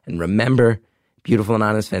 And remember, Beautiful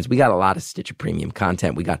Anonymous fans, we got a lot of Stitcher Premium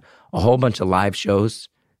content. We got a whole bunch of live shows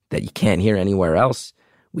that you can't hear anywhere else.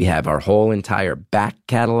 We have our whole entire back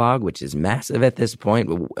catalog, which is massive at this point,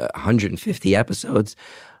 150 episodes.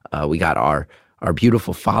 We got our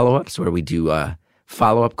beautiful follow-ups where we do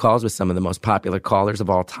follow-up calls with some of the most popular callers of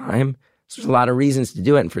all time. So there's a lot of reasons to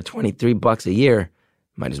do it. And for $23 a year,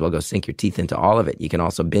 might as well go sink your teeth into all of it. You can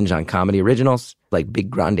also binge on comedy originals like Big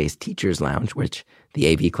Grande's Teacher's Lounge, which the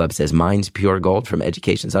AV Club says mine's pure gold from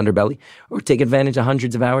education's underbelly, or take advantage of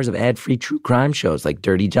hundreds of hours of ad-free true crime shows like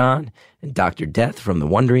Dirty John and Dr. Death from the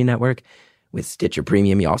Wondery Network. With Stitcher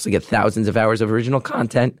Premium, you also get thousands of hours of original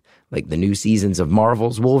content like the new seasons of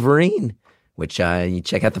Marvel's Wolverine, which you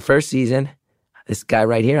check out the first season. This guy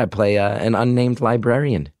right here, I play an unnamed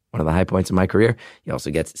librarian. One of the high points of my career. You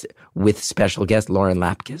also get, with special guest Lauren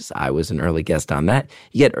Lapkus, I was an early guest on that.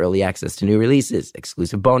 You get early access to new releases,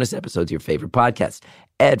 exclusive bonus episodes of your favorite podcasts,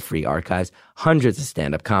 ad-free archives, hundreds of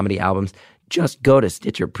stand-up comedy albums. Just go to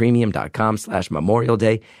StitcherPremium.com/Memorial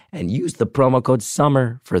Day and use the promo code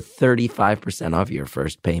SUMMER for 35% off your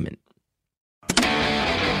first payment.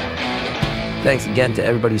 Thanks again to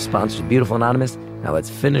everybody who sponsors Beautiful Anonymous. Now let's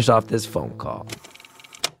finish off this phone call.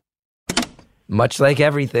 Much like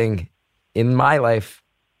everything in my life,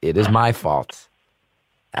 it is my fault.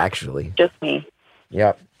 Actually. Just me.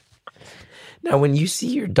 Yep. Now, when you see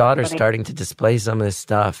your daughter starting to display some of this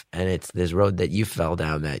stuff, and it's this road that you fell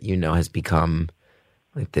down that you know has become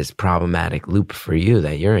like this problematic loop for you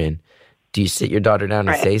that you're in, do you sit your daughter down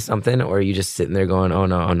and say something, or are you just sitting there going, oh,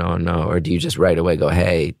 no, no, no, or do you just right away go,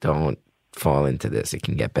 hey, don't fall into this, it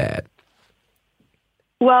can get bad?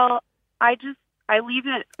 Well, I leave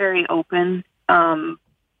it very open.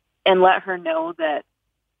 And let her know that,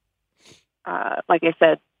 like I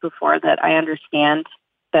said before, that I understand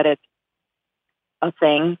that it's a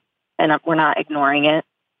thing and we're not ignoring it.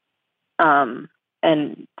 And,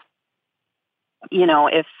 you know,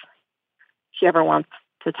 if she ever wants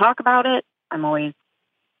to talk about it, I'm always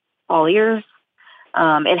all ears.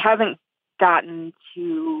 It hasn't gotten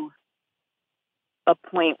to a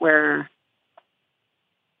point where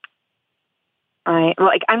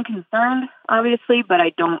I'm concerned, obviously, but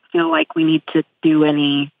I don't feel like we need to do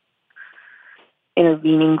any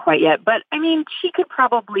intervening quite yet. But I mean, she could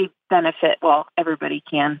probably benefit. Well, everybody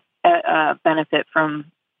can benefit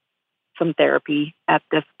from some therapy at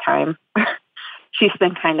this time. She's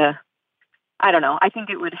been kind of, I don't know. I think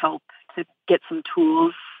it would help to get some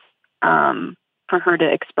tools for her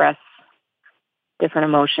to express different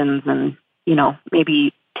emotions and, you know,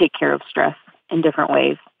 maybe take care of stress in different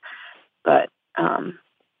ways. But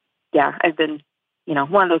yeah, I've been, you know,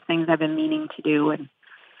 one of those things I've been meaning to do, and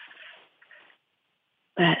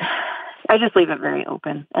but I just leave it very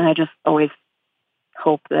open, and I just always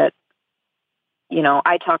hope that, you know,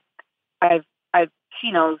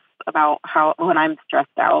 she knows about how when I'm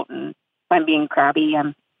stressed out and if I'm being crabby,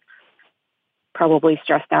 I'm probably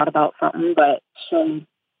stressed out about something, but she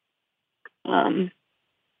I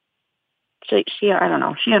don't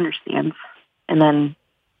know, she understands, and then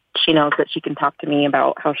she knows that she can talk to me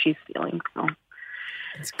about how she's feeling. So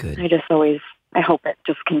That's good. I hope it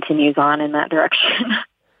just continues on in that direction.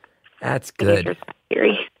 That's good.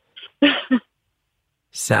 Scary.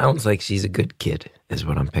 Sounds like she's a good kid, is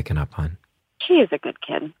what I'm picking up on. She is a good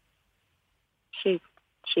kid. She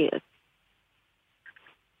is.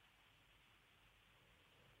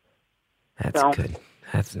 That's good.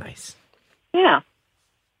 That's nice. Yeah.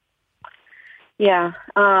 Yeah.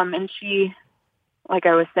 And she, like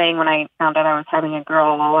I was saying, when I found out I was having a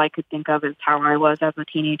girl, all I could think of is how I was as a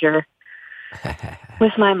teenager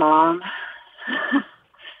with my mom.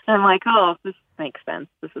 I'm like, oh, this makes sense.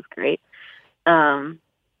 This is great. And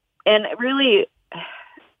really,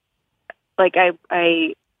 like, I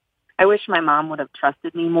wish my mom would have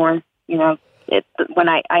trusted me more. You know, when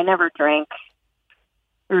I never drank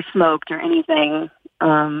or smoked or anything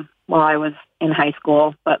while I was in high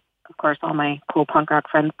school, but of course all my cool punk rock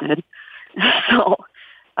friends did. So,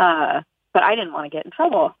 but I didn't want to get in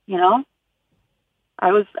trouble, you know?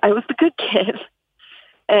 I was the good kid.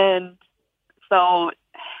 And so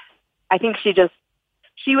I think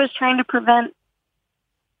she was trying to prevent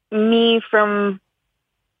me from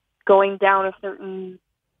going down a certain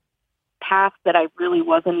path that I really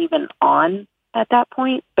wasn't even on at that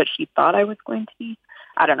point, but she thought I was going to be.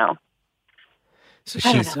 I don't know. So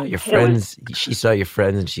she saw your friends. She saw your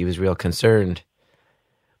friends, and she was real concerned.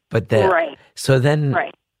 But then, right. So then,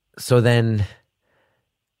 right. So then,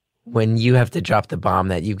 when you have to drop the bomb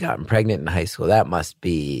that you've gotten pregnant in high school, that must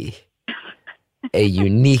be a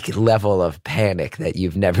unique level of panic that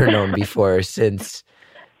you've never known before or since.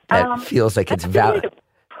 That feels like it's valid.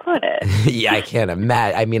 Put it. Yeah, I can't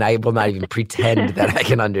imagine. I mean, I will not even pretend that I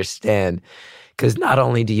can understand. Because not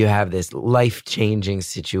only do you have this life-changing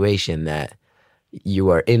situation that you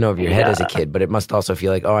are in over your head as a kid, but it must also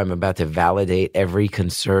feel like, oh, I'm about to validate every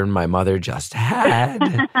concern my mother just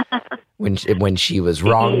had when she was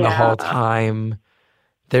wrong the whole time.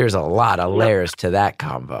 There's a lot of layers to that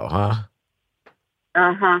combo, huh?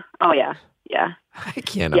 Uh-huh. Oh, yeah. Yeah. I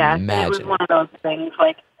can't imagine. It was one of those things.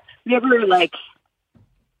 Like, you ever, like,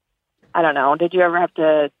 I don't know, did you ever have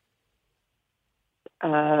to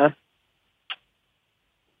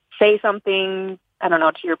say something, I don't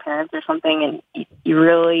know, to your parents or something, and you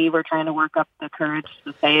really were trying to work up the courage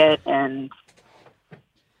to say it, and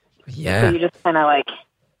so you just kind of like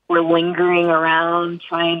were lingering around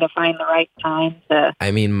trying to find the right time to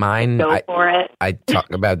go for it? I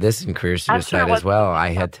talk about this in Career Suicide as well.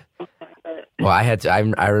 I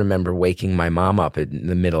remember waking my mom up in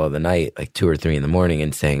the middle of the night, like 2 or 3 in the morning,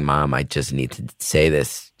 and saying, "Mom, I just need to say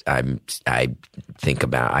this. I think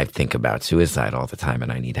about suicide all the time,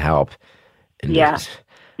 and I need help." And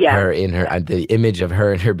her in her, the image of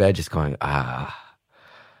her in her bed, just going,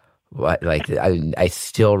 what? Like I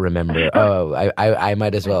still remember. I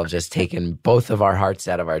might as well have just taken both of our hearts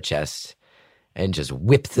out of our chests and just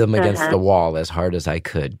whipped them against the wall as hard as I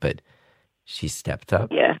could, but. She stepped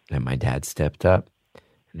up, and my dad stepped up,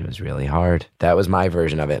 and it was really hard. That was my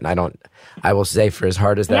version of it, and I will say, for as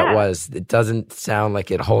hard as that was, it doesn't sound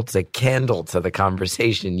like it holds a candle to the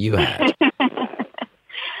conversation you had.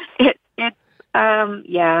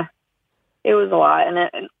 It was a lot,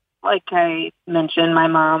 and like I mentioned, my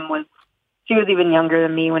mom she was even younger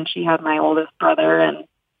than me when she had my oldest brother, and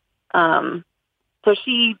so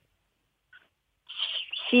she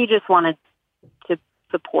just wanted to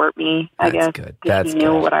support me, I guess. Good. She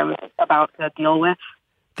knew what I was about to deal with.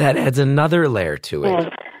 That adds another layer to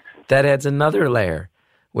it. That adds another layer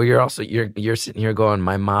where you're sitting here going,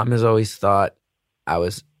 my mom has always thought I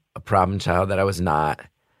was a problem child that I was not.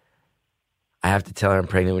 I have to tell her I'm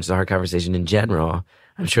pregnant, which is a hard conversation in general.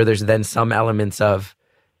 I'm sure there's then some elements of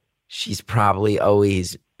she's probably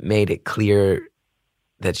always made it clear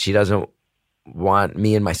that she doesn't want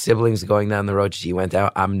me and my siblings going down the road she went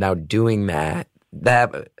out. I'm now doing that.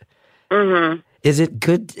 Is it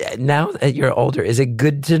good now that you're older? Is it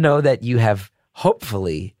good to know that you have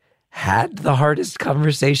hopefully had the hardest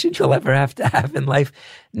conversation you'll ever have to have in life?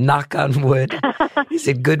 Knock on wood. Is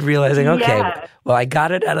it good realizing, okay, well, I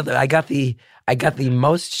got it out of I got the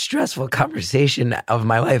most stressful conversation of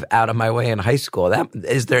my life out of my way in high school.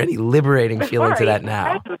 Is there any liberating feeling to that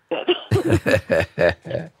now?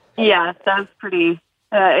 Yeah, that's pretty.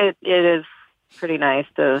 It is pretty nice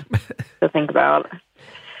to think about.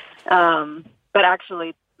 But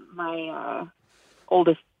actually, my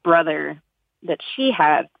oldest brother that she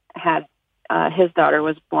had his daughter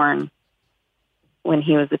was born when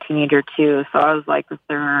he was a teenager too. So I was like the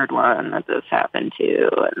third one that this happened to,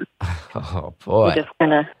 and oh boy, just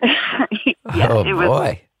kind of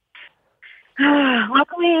boy.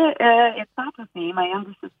 Luckily, it stopped with me. My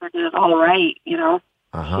younger sister did it all right. You know,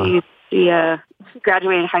 she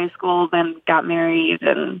graduated high school, then got married,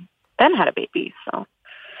 and then had a baby. So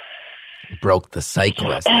broke the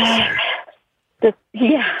cycle, as they say.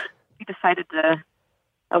 We decided to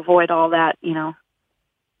avoid all that, you know,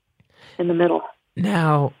 in the middle.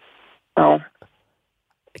 Now,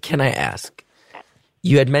 can I ask?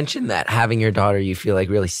 You had mentioned that having your daughter, you feel like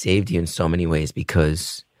really saved you in so many ways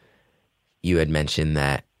because you had mentioned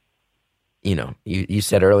that, you know, you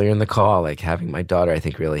said earlier in the call, like having my daughter, I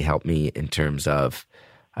think really helped me in terms of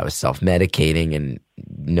I was self-medicating and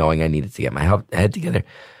knowing I needed to get my head together.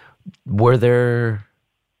 Were there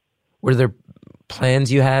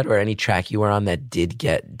plans you had or any track you were on that did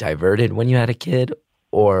get diverted when you had a kid?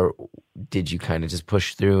 Or did you kind of just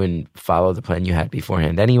push through and follow the plan you had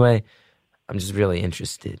beforehand anyway? I'm just really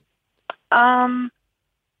interested. Well,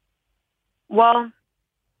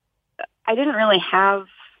 I didn't really have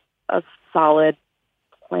a solid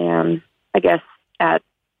plan, I guess, I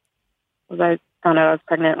found out I was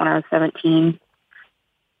pregnant when I was 17.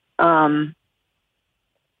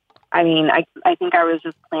 I mean, I think I was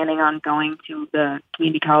just planning on going to the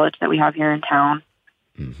community college that we have here in town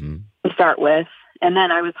to start with. And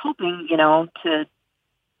then I was hoping, you know, to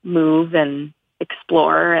move and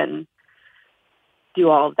explore and do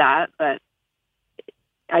all of that. But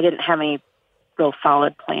I didn't have any real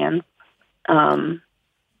solid plans. And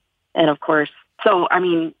of course, so, I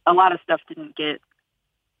mean, a lot of stuff didn't get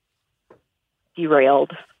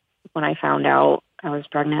derailed when I found out I was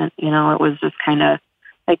pregnant. You know, it was just kind of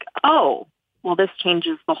like, oh, well, this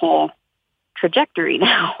changes the whole trajectory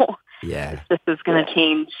now. Yeah. This is going to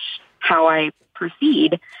change how I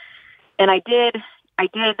proceed. And I did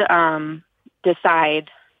decide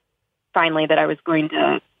finally that I was going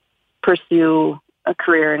to pursue a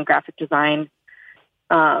career in graphic design.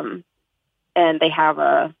 And they have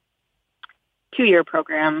a 2-year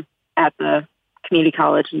program at the community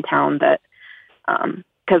college in town that,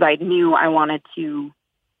 because I knew I wanted to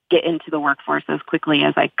get into the workforce as quickly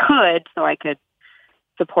as I could so I could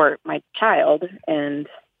support my child. And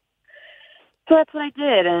so that's what I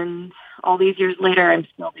did. And all these years later, I'm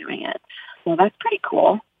still doing it. So that's pretty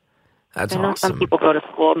cool. That's I know awesome. some people go to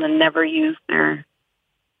school and then never use their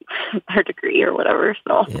degree or whatever.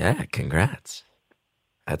 So yeah, congrats.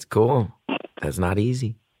 That's cool. That's not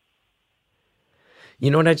easy.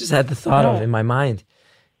 You know what I just had the thought of in my mind?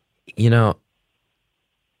 You know,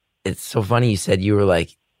 it's so funny you said you were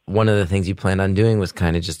like, one of the things you planned on doing was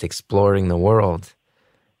kind of just exploring the world.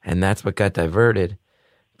 And that's what got diverted.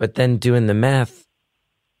 But then doing the math,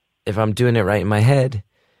 if I'm doing it right in my head,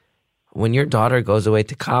 when your daughter goes away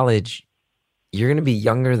to college, you're going to be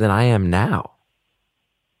younger than I am now.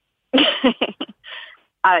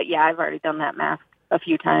 yeah, I've already done that math a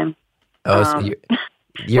few times. Oh, so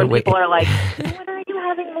you're when people are like, when are you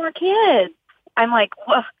having more kids? I'm like,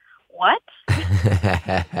 what?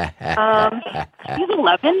 She's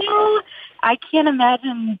 11 now? I can't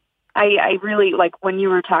imagine. I really, like, when you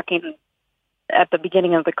were talking at the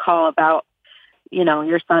beginning of the call about, you know,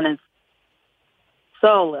 your son is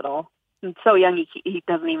so little and so young, he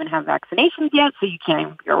doesn't even have vaccinations yet, so you can't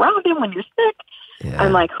even be around him when you're sick. Yeah.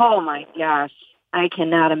 I'm like, oh my gosh, I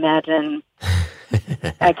cannot imagine.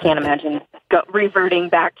 I can't imagine reverting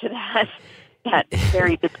back to that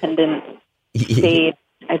very dependent state.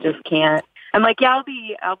 I just can't. I'm like, yeah,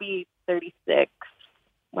 I'll be 36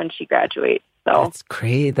 when she graduates. So that's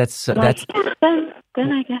great. That's then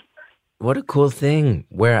I guess. What a cool thing.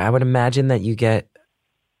 Where I would imagine that you get,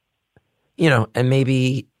 you know, and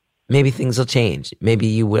maybe things will change. Maybe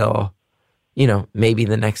you will, you know, maybe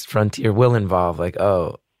the next frontier will involve like,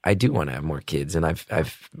 oh, I do want to have more kids, and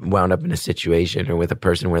I've wound up in a situation or with a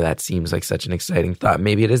person where that seems like such an exciting thought.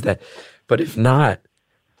 Maybe it is that. But if not,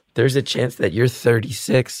 there's a chance that you're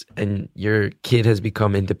 36 and your kid has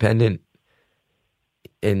become independent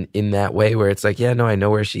in that way where it's like, yeah, no, I know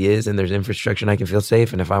where she is and there's infrastructure and I can feel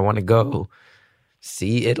safe. And if I want to go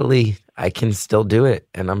see Italy, I can still do it.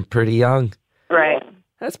 And I'm pretty young. Right.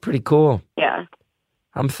 That's pretty cool. Yeah.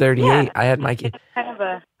 I'm 38. Yeah. I had my kid. It's kind of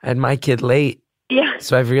I had my kid late. Yeah.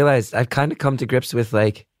 So I've realized I've kind of come to grips with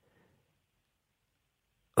like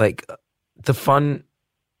the fun,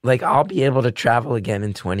 like I'll be able to travel again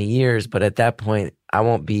in 20 years, but at that point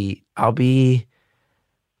I'll be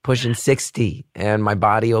pushing 60 and my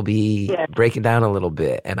body will be breaking down a little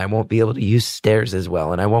bit and I won't be able to use stairs as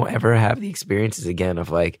well. And I won't ever have the experiences again of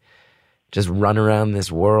like just run around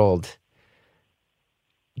this world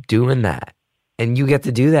doing that. And you get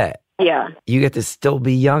to do that. Yeah. You get to still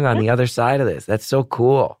be young on the other side of this. That's so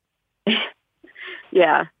cool.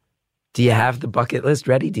 Yeah. Do you have the bucket list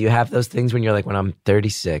ready? Do you have those things when you're like, when I'm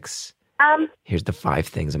 36, here's the 5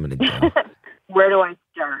 things I'm going to do? Where do I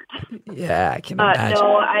start? Yeah, I can imagine.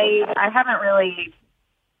 No, I haven't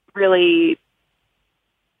really,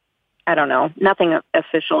 I don't know, nothing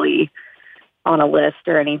officially on a list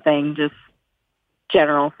or anything, just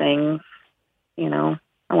general things. You know,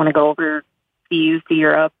 I want to go overseas to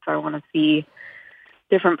Europe. I want to see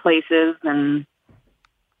different places and,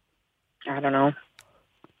 I don't know,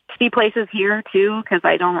 see places here too, because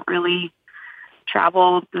I don't really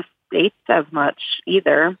travel the States as much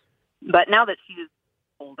either. But now that she's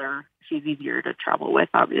older, she's easier to travel with,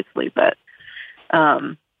 obviously. But,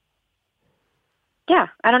 yeah,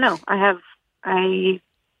 I don't know. I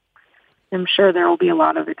am sure there will be a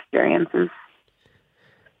lot of experiences.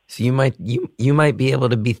 So you might be able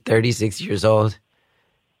to be 36 years old,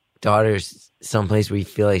 daughter's someplace where you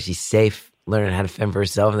feel like she's safe, learning how to fend for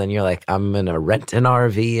herself, and then you're like, I'm going to rent an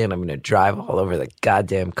RV and I'm going to drive all over the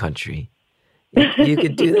goddamn country. You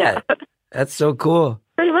could do that. Yeah. That's so cool.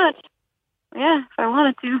 Pretty much. Yeah, if I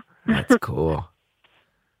wanted to. That's cool.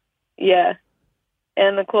 Yeah.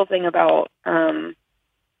 And the cool thing about,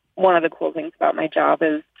 one of the cool things about my job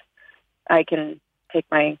is I can take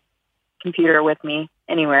my computer with me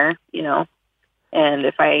anywhere, you know, and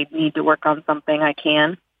if I need to work on something, I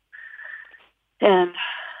can. And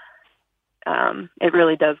it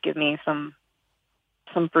really does give me some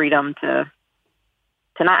freedom to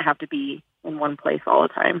not have to be in one place all the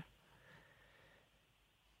time.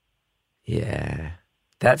 Yeah,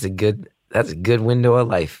 that's a good window of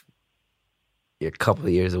life. You're a couple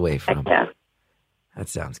of years away from. Yeah. That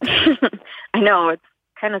sounds good. I know, it's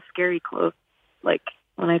kind of scary close, like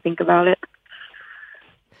when I think about it.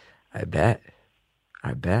 I bet.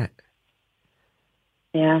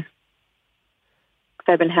 Yeah. 'Cause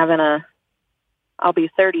I've been I'll be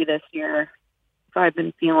 30 this year, so I've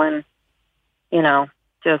been feeling, you know,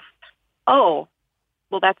 just, oh,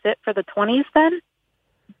 well, that's it for the 20s then?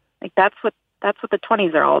 Like that's what the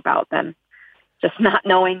 20s are all about then. Just not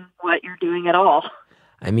knowing what you're doing at all.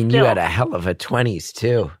 I mean, you had a hell of a 20s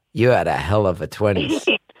too. You had a hell of a 20s.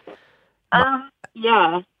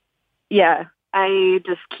 Yeah. Yeah. I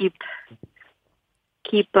just keep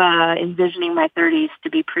envisioning my 30s to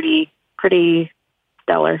be pretty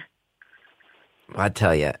stellar. Well, I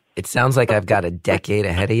tell you, it sounds like I've got a decade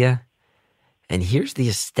ahead of you. And here's the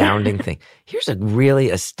astounding thing. Here's a really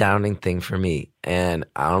astounding thing for me. And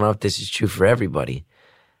I don't know if this is true for everybody.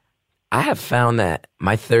 I have found that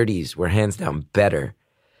my 30s were hands down better.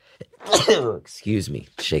 Excuse me,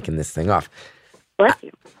 shaking this thing off. Bless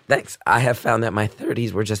you. Thanks. I have found that my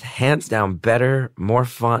 30s were just hands down better, more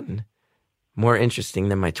fun, more interesting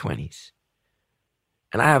than my 20s.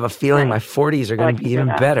 And I have a feeling my 40s are going to be even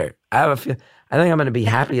better. I think I'm going to be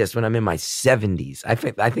happiest when I'm in my 70s. I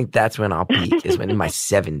think that's when I'll peak, is when in my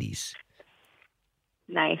 70s.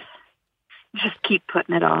 Nice. Just keep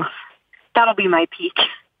putting it off. That'll be my peak.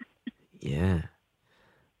 Yeah.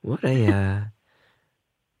 What an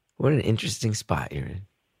interesting spot you're in.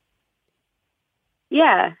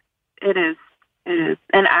 Yeah, it is. It is.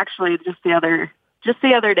 And actually, just the other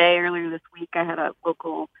day, earlier this week, I had a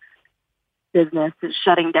local business that's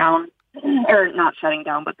shutting down, or not shutting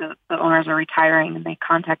down, but the owners are retiring, and they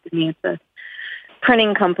contacted me at the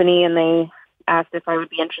printing company, and they asked if I would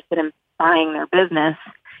be interested in buying their business.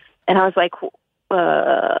 And I was like,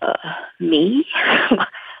 me?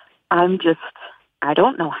 I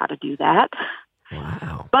don't know how to do that.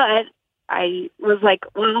 Wow. But I was like,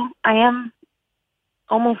 well, I am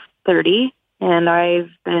almost 30, and I've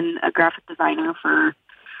been a graphic designer for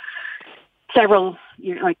several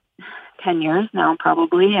years, like 10 years now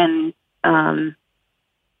probably, and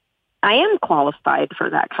I am qualified for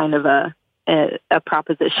that kind of a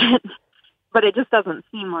proposition, but it just doesn't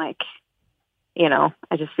seem like,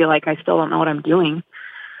 I just feel like I still don't know what I'm doing.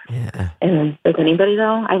 Yeah. And does anybody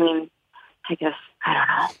though? I mean, I guess, I don't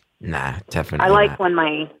know. Nah, definitely I like not. when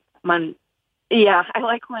I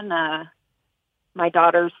like when my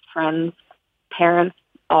daughter's friends' parents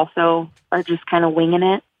also are just kind of winging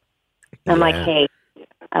it. I'm like, hey,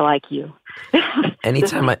 I like you.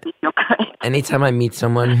 Anytime I meet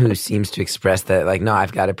someone who seems to express that, like, no,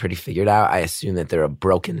 I've got it pretty figured out, I assume that they're a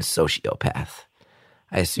broken sociopath.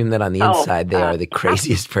 I assume that on the inside they are the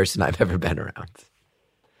craziest person I've ever been around.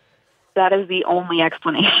 That is the only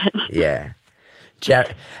explanation. Yeah.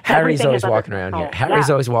 Harry's always walking around here. Harry's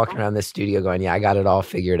always walking around this studio going, yeah, I got it all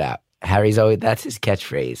figured out. That's his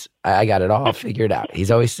catchphrase. I got it all figured out.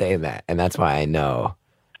 He's always saying that. And that's why I know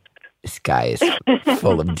this guy is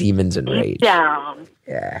full of demons and rage. Down.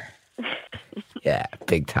 Yeah. Yeah,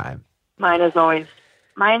 big time. Mine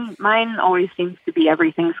always seems to be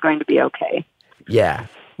everything's going to be okay. Yeah,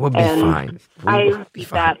 we'll be fine. I read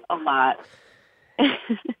that a lot.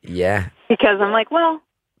 Yeah. Because I'm like, well,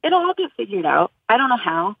 it'll all get figured out. I don't know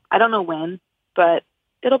how. I don't know when, but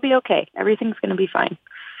it'll be okay. Everything's going to be fine.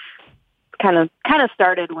 Kind of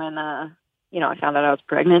started when, I found out I was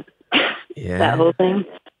pregnant. Yeah. That whole thing.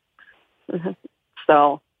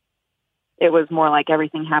 So it was more like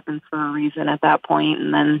everything happens for a reason at that point.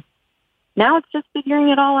 And then now it's just figuring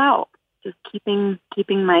it all out. Just keeping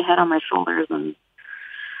my head on my shoulders and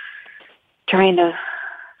trying to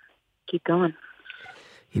keep going.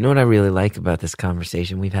 You know what I really like about this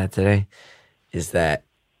conversation we've had today is that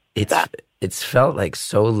it's felt like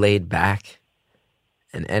so laid back,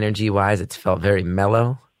 and energy-wise it's felt very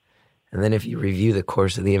mellow. And then if you review the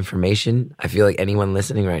course of the information, I feel like anyone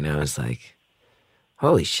listening right now is like,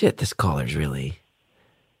 holy shit, this caller's really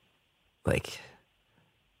like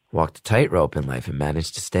walked a tightrope in life and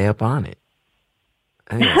managed to stay up on it.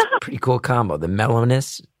 I think that's a pretty cool combo. The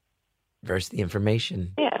mellowness versus the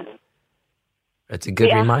information. Yeah. It's a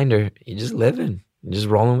good reminder. You're just living. You're just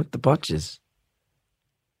rolling with the punches.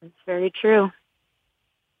 It's very true.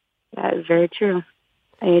 That is very true.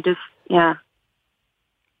 And you just,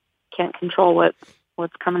 can't control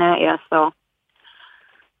what's coming at you, so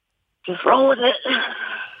just roll with it.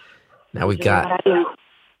 Now we got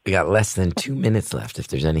less than 2 minutes left. If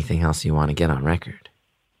there's anything else you want to get on record,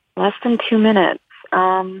 less than 2 minutes.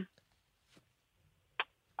 I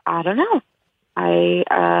don't know.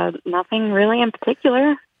 Nothing really in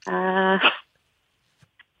particular. I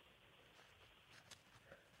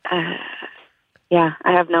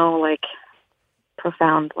have no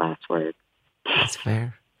profound last words. That's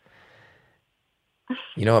fair.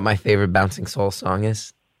 You know what my favorite Bouncing Soul song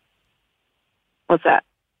is? What's that?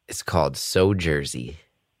 It's called So Jersey.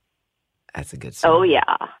 That's a good song. Oh,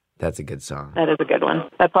 yeah. That's a good song. That is a good one.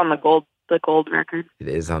 That's on the gold record. It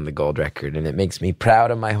is on the gold record, and it makes me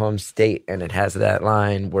proud of my home state, and it has that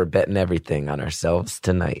line, we're betting everything on ourselves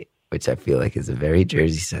tonight, which I feel like is a very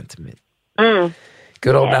Jersey sentiment.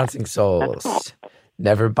 Good old Bouncing Souls. Cool.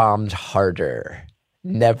 Never bombed harder.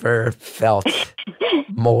 Never felt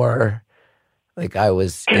more like I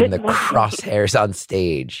was in the crosshairs on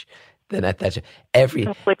stage than at that show.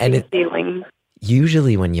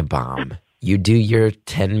 Usually when you bomb, you do your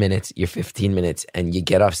 10 minutes, your 15 minutes, and you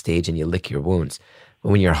get off stage and you lick your wounds. But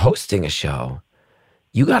when you're hosting a show,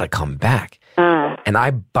 you got to come back. And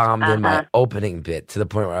I bombed in my opening bit to the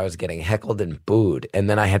point where I was getting heckled and booed. And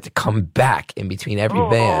then I had to come back in between every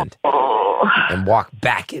band and walk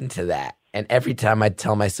back into that. And every time I'd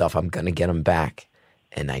tell myself I'm going to get them back.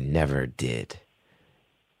 And I never did.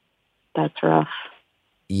 That's rough.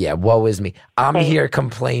 Yeah, woe is me. I'm here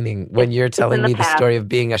complaining when you're telling me the story of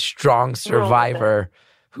being a strong survivor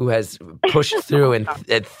who has pushed through and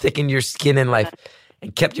thickened your skin in life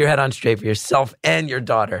and kept your head on straight for yourself and your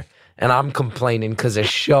daughter. And I'm complaining because a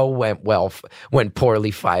show went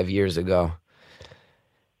poorly 5 years ago.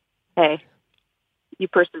 Hey, you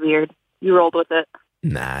persevered. You rolled with it.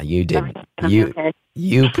 Nah, you didn't.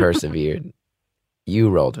 You persevered. You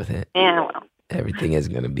rolled with it. Yeah, well. Everything is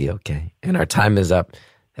going to be okay. And our time is up.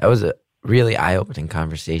 That was a really eye-opening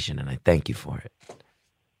conversation, and I thank you for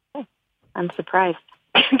it. I'm surprised.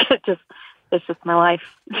 It's just my life.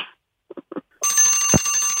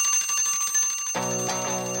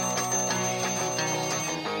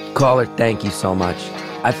 Caller, thank you so much.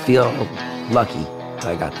 I feel lucky that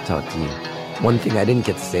I got to talk to you. One thing I didn't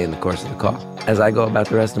get to say in the course of the call, as I go about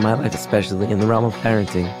the rest of my life, especially in the realm of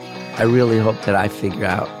parenting, I really hope that I figure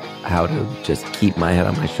out how to just keep my head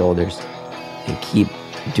on my shoulders and keep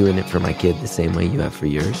doing it for my kid the same way you have for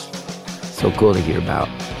yours. So cool to hear about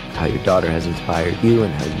how your daughter has inspired you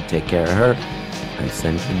and how you take care of her. I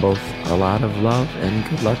send you both a lot of love and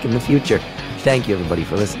good luck in the future. Thank you, everybody,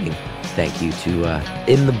 for listening. Thank you to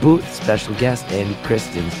In the Booth, special guest Andy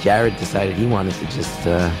Christens. Jared decided he wanted to just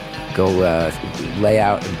go lay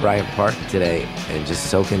out in Bryant Park today and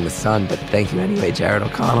just soak in the sun. But thank you anyway, Jared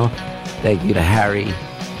O'Connell. Thank you to Harry.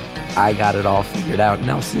 I got it all figured out,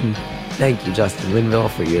 Nelson. Thank you, Justin Linville,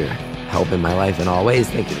 for your help in my life in all ways.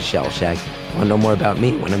 Thank you to Shell Shack. Want to know more about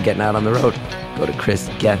me when I'm getting out on the road? Go to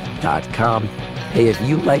chrisgeth.com. Hey, if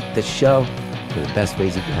you like the show, one of the best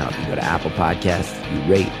ways you can help, you go to Apple Podcasts, you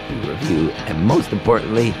rate, you review, and most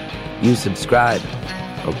importantly, you subscribe.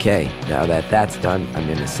 Okay, now that that's done, I'm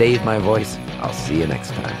going to save my voice. I'll see you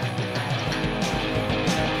next time.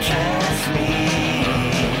 Kiss me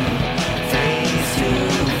face to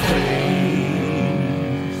face.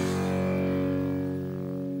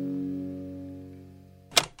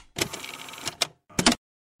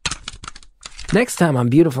 Next time on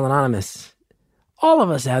Beautiful Anonymous, all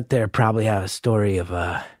of us out there probably have a story of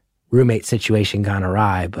a roommate situation gone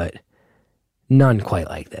awry, but none quite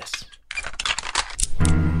like this.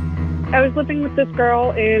 I was living with this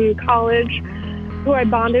girl in college who I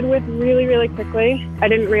bonded with really, really quickly. I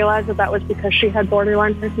didn't realize that was because she had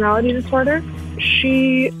borderline personality disorder.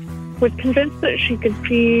 She was convinced that she could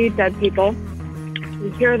see dead people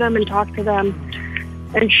and hear them and talk to them.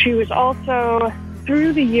 And she was also,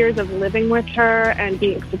 through the years of living with her and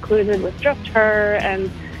being secluded with just her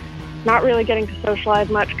and not really getting to socialize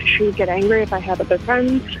much because she would get angry if I had other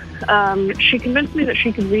friends, she convinced me that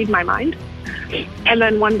she could read my mind. And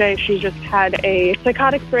then one day she just had a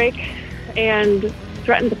psychotic break and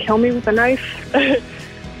threatened to kill me with a knife. It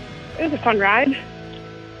was a fun ride.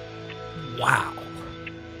 Wow.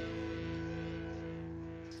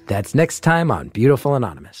 That's next time on Beautiful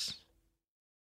Anonymous.